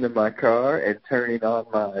getting into my car and turning on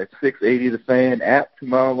my 680 The Fan app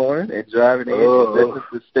tomorrow morning and driving in and listening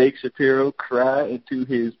to Steak Shapiro cry into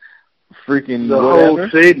his freaking whole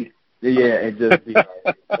city. Yeah, and just be like,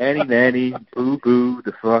 nanny, boo boo,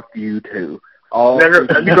 the fuck you too. You're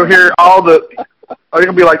gonna hear all the. Are you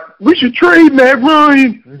gonna be like, we should trade Matt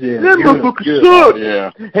Ryan? Yeah, that motherfucker sucks.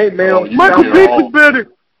 Yeah. Hey, Mel. Michael Vick was better.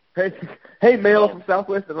 Hey, Mel from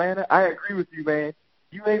Southwest Atlanta. I agree with you, man.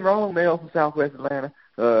 You ain't wrong, Mel from Southwest Atlanta.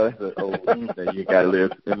 You gotta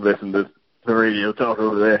live and listen to the radio talk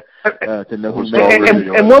over there to know who Mel is.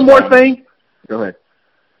 And one more thing. Go ahead.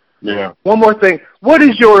 Yeah. One more thing. What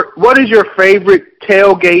is your favorite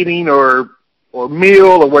tailgating or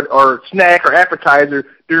meal or snack or appetizer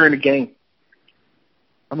during the game?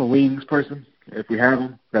 I'm a wings person. If we have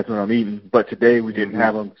them, that's what I'm eating. But today we didn't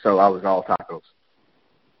have them, so I was all tacos.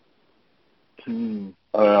 I'm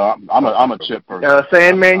a chip person.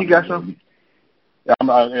 Sandman, you got something? I'm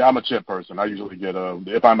a chip person. I usually get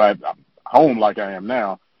if I'm at home like I am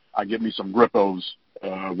now, I get me some Grippos,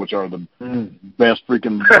 which are the best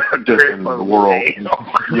freaking dish in the world.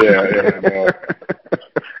 Yeah.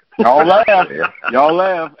 Y'all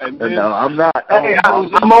laugh. And then, no, I'm not. I'm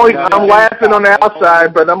laughing on the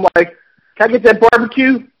outside, but I'm like, can I get that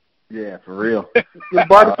barbecue? Yeah, for real. The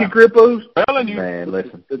barbecue Grippos? Man,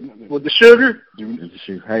 listen. With the sugar?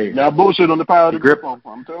 Hey, now bullshit on the power of the Grippo.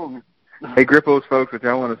 I'm telling you. Hey, Grippos, folks, if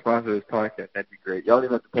y'all want to sponsor this podcast, that'd be great. Y'all don't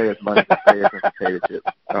even have to pay us money to pay us some potato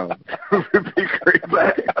chips. It'd be great.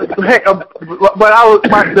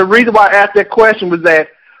 The reason why I asked that question was that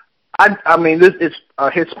I mean, this is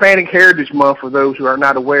Hispanic Heritage Month for those who are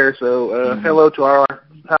not aware. So hello to our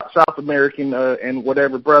South American and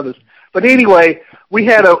whatever brothers. But anyway,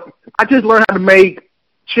 I just learned how to make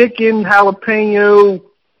chicken jalapeno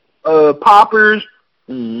poppers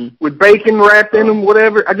with bacon wrapped in them,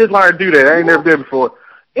 whatever. I just learned to do that. I ain't never did it before.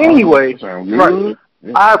 Anyway, I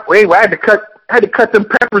had to cut them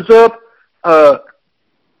peppers up.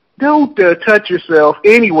 Don't touch yourself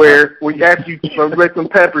anywhere after you select some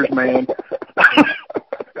peppers, man.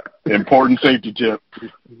 Important safety tip.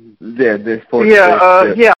 Yeah, You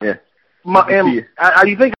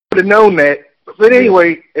think I would have known that? But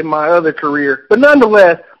anyway, in my other career. But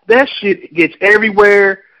nonetheless, that shit gets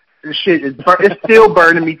everywhere. This shit it's still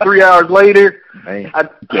burning me 3 hours later. I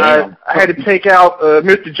had to take out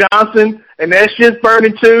Mr. Johnson, and that shit's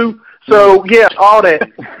burning too. So, yeah, all that.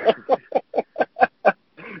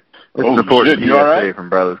 Support you all right? from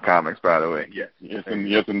Brothers Comics, by the way. Yes,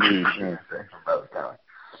 indeed. From Brothers Comics.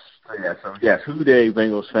 So yes, Who Day,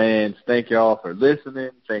 Bengals fans. Thank y'all for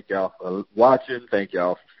listening. Thank y'all for watching. Thank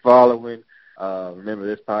y'all for following. Remember,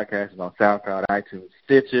 this podcast is on SoundCloud, iTunes,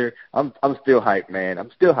 Stitcher. I'm still hyped, man.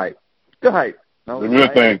 I'm still hyped. No,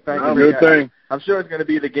 good thing. I'm sure it's going to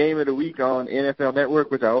be the game of the week on NFL Network,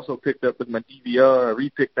 which I also picked up with my DVR. I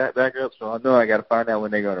repicked that back up, so I know I got to find out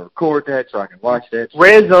when they're going to record that so I can watch that.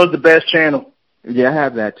 Red Zone's the best channel. Yeah, I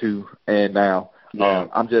have that too. And now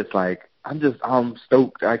I'm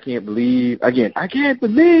stoked. I can't believe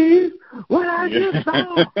what I just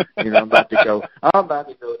saw. I'm about to go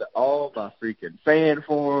to all my freaking fan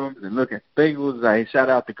forums and look at Bengals. Shout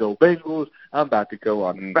out to Go Bengals. I'm about to go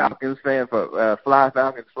on Falcons fan for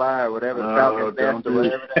Falcons Fly or whatever, Falcons Nest or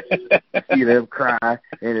whatever that is. See them cry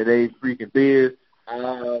into they freaking beers.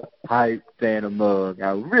 Hype than a mug.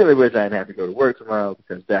 I really wish I didn't have to go to work tomorrow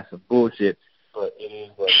because that's some bullshit, but it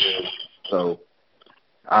is what it is. So,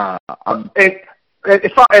 as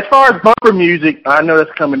far as bumper music, I know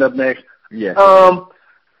that's coming up next. Yeah.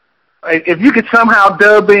 If you could somehow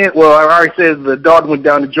dub in, well, I already said the dog went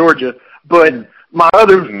down to Georgia, but my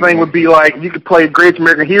other thing would be like you could play Great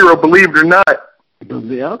American Hero, Believe It or Not.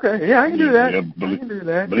 Yeah, okay. Yeah, I can do that. I can do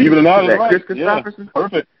that. Believe It or Not is right. Chris Christopherson? Yeah,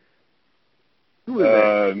 perfect. Who is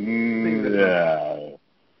that?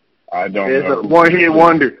 Yeah. I don't know. It's a one-hit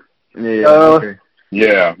wonder. Yeah, okay.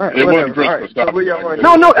 Yeah, right, it wasn't Chris Christopherson.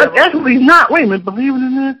 No, actually he's not. Wait a minute. Believe It or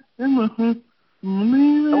Not. That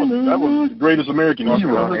was the Greatest American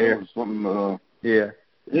Hero. Yeah.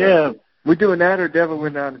 We doing that or Devil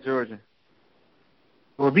Went Down to Georgia?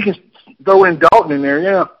 Well, if you can throw in Dalton in there,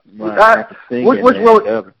 yeah.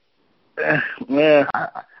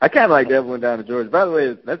 I kind of like Devil Went Down to Georgia. By the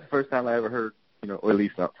way, that's the first time I ever heard, or at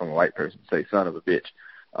least not from a white person, say "son of a bitch."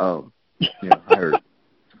 I heard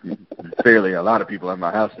fairly a lot of people in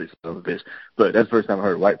my house say "son of a bitch," but that's the first time I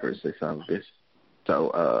heard a white person say "son of a bitch."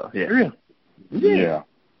 So, yeah.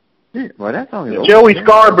 Well, that song is Joey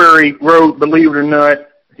Scarberry wrote "Believe It or Not."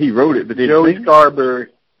 He wrote it, but did Joey Scarberry.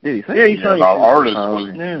 Did he sing? Yeah, he sang. The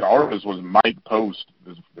artist was Mike Post,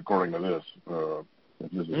 according to this.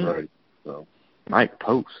 This is right. So Mike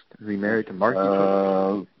Post, is he married to Marky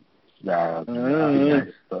Post? Nah, I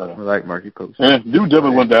like Marky Post. Dude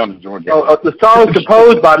Devil Went Down to Georgia. The song was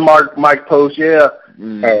composed by Mike Post, yeah.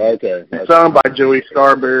 Oh, okay. Sung by Joey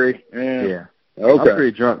Scarberry. Yeah. Okay. I'm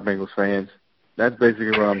pretty drunk, Bengals fans. That's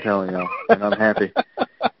basically what I'm telling y'all, and I'm happy.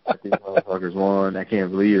 These motherfuckers won. I can't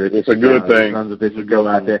believe it. It's a good thing. These sons of bitches go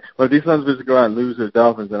out there. Well, if these sons of bitches go out and lose to the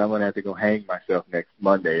Dolphins, then I'm going to have to go hang myself next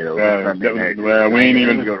Monday. We ain't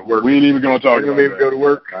even go to work. We ain't even going to talk about that. Go to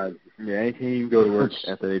work. Yeah, I can't even go to work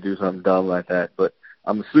after they do something dumb like that. But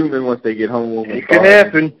I'm assuming once they get home, it could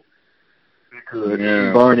happen. It could,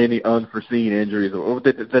 barring any unforeseen injuries.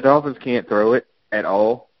 The Dolphins can't throw it at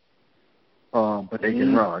all. But they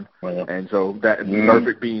can run, and so that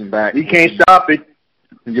Perfect being back. You can't stop it.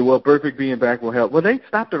 Yeah, well, Perfect being back will help. Well, they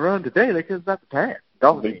stopped the run today. They couldn't stop the pass.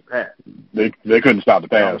 Dolphins can't pass. They couldn't stop the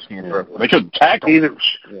pass. They couldn't tackle.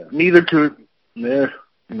 Neither could. Yeah.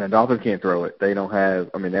 And the Dolphins can't throw it. They don't have.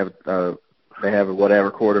 I mean, they have a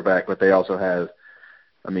whatever quarterback, but they also have.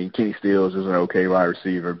 I mean, Kenny Stills is an okay wide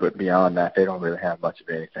receiver, but beyond that, they don't really have much of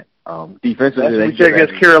anything. Defensively, they check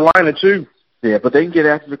against Carolina too. Yeah, but they can get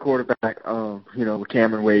after the quarterback, with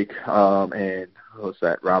Cameron Wake, and what's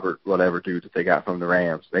that, Robert, whatever dude that they got from the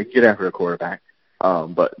Rams. They can get after the quarterback.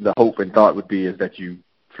 But the hope and thought would be is that you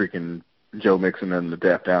freaking Joe Mixon and the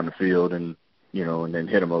depth down the field and then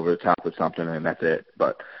hit them over the top with something and that's it.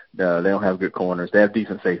 But they don't have good corners. They have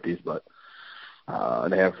decent safeties, but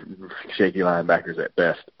they have shaky linebackers at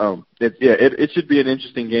best. It should be an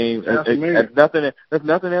interesting game. If nothing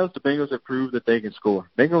else, the Bengals have proved that they can score.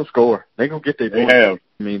 They're going to score. They're going to get their points. Have.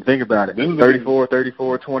 I mean, think about it. 34,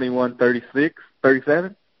 21, 36,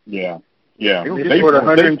 37? Yeah. They scored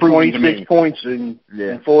 126 points in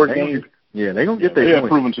 4 games. Yeah, they're going to get their points. They have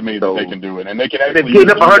proven to me that they can do it. And they can actually get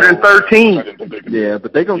up 113. Yeah,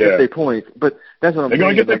 but they're going to get their points. But that's what I'm saying. They're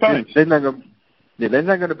going to get their points. They're not going to. Yeah, there's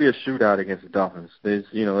not going to be a shootout against the Dolphins. It's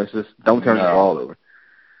just don't turn the ball over.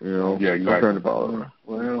 Don't turn the ball over.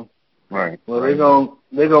 Well, right. Well,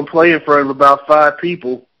 they're gonna play in front of about 5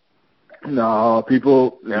 people. No,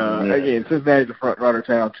 people. Again, Cincinnati's a front runner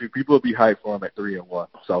town too. People will be hyped for them at 3-1.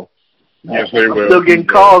 So. Yes, they will. I'm still getting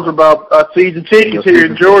calls about season tickets here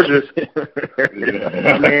in Georgia.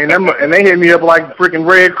 Man, and they hit me up like freaking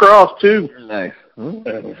Red Cross too. Nice.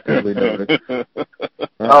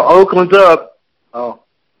 Oakland's up.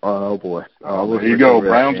 Oh boy. There you go.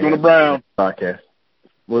 Brown's going to Brown. Podcast.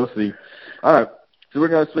 We'll see. All right. So we're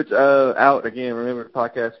going to switch out again. Remember the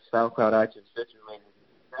podcast, SoundCloud, iTunes, Stitcher.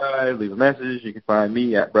 Leave a message. You can find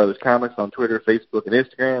me at Brothers Comics on Twitter, Facebook, and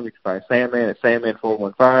Instagram. You can find Sandman at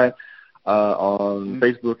Sandman415 on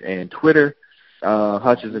Facebook and Twitter.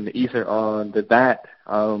 Hutch is in the ether on that.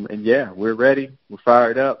 And yeah, we're ready. We're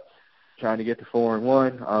fired up. Trying to get to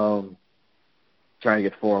 4-1. Trying to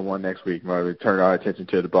get 4-1 next week. We turn our attention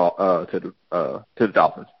to the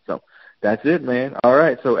Dolphins. So that's it, man. All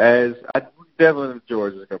right. So Devlin and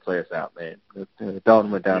Georgia is gonna play us out, man.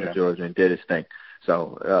 Dalton went down to Georgia and did his thing.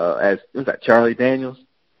 So was that Charlie Daniels?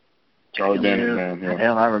 Charlie Daniels, man. Yeah.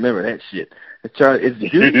 Hell, I remember that shit. It's Charlie. Is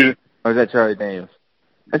it Judy? Or is that Charlie Daniels?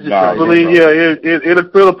 That's just I believe,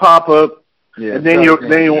 it'll pop up. Yeah, and then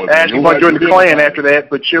you'll ask about joining the Klan after that,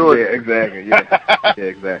 but sure. Yeah, exactly. Yeah,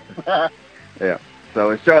 exactly. Yeah. So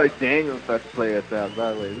as Charlie Daniels starts to play us out,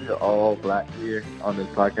 by the way, we are all black here on this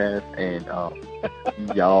podcast, and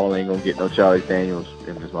y'all ain't gonna get no Charlie Daniels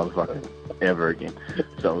in this motherfucker ever again.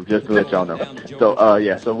 So just to let y'all know. So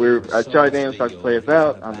so we're Charlie Daniels starts to play us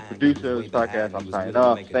out. I'm the producer of this podcast. I'm signing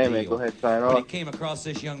off. Sandman, go ahead and sign off.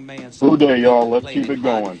 Good day, y'all. Let's keep it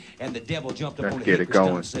going. Let's get it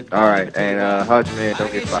going. All right, and Hutch, man,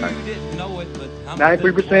 don't get fired.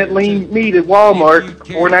 93% lean meat at Walmart,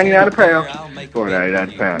 $4.99 a pound.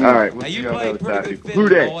 $4.99 a pound. All right, we'll see you on the other side, people. Who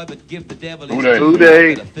day? Who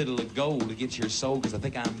day? I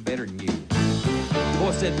think I'm better than you.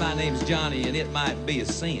 Boy said my name's Johnny and it might be a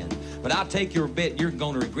sin, but I'll take your bet you're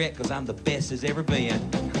gonna regret, cause I'm the best as ever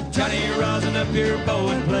been. Johnny, rising up your bow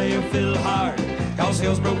and play a fiddle hard, cause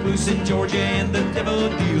hell's broke loose in Georgia and the devil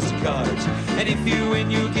deals the cards. And if you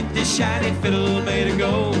win, you get this shiny fiddle made of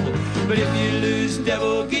gold, but if you lose,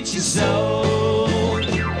 devil get your soul.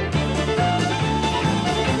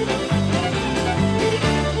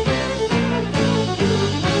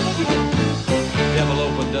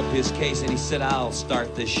 Up his case and he said, I'll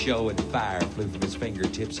start this show, and fire flew from his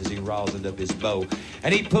fingertips as he rosined up his bow,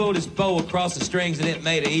 and he pulled his bow across the strings and it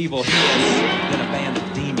made an evil hiss. Then a band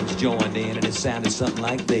of demons joined in and it sounded something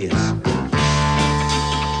like this.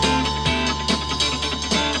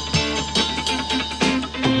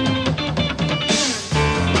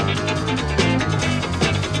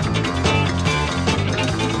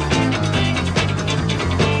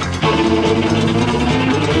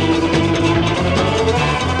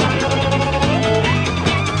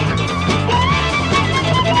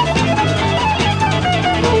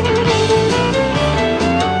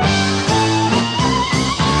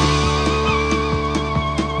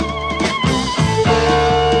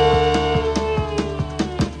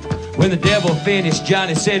 When the devil finished,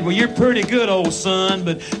 Johnny said, well, you're pretty good, old son,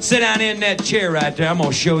 but sit down in that chair right there. I'm going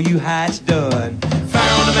to show you how it's done.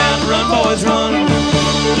 Fire on the mountain, run, boys, run.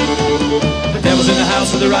 The devil's in the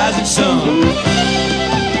house of the rising sun.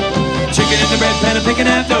 Chicken in the bread pan and picking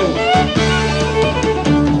out dough.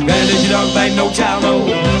 Gotta let your dog bang, no child, no.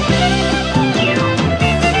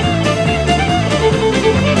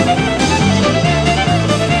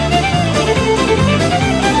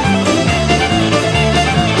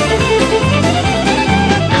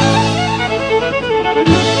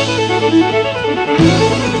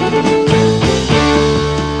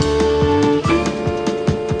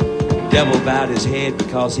 Devil bowed his head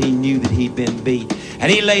because he knew that he'd been beat,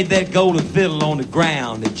 and he laid that golden fiddle on the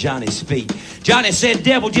ground at Johnny's feet. Johnny said,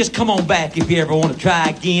 devil, just come on back if you ever want to try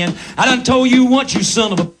again. I done told you once, you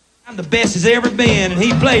son of a... I'm the best as ever been. And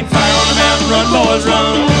he played Fire on the Mountain, Run, Boys,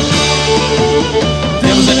 Run.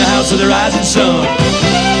 Devil's in the house of the rising sun.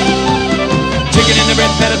 Chicken in the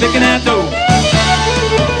bread pan, picking out dough.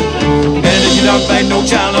 And if your dog bang, no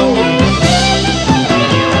child, no.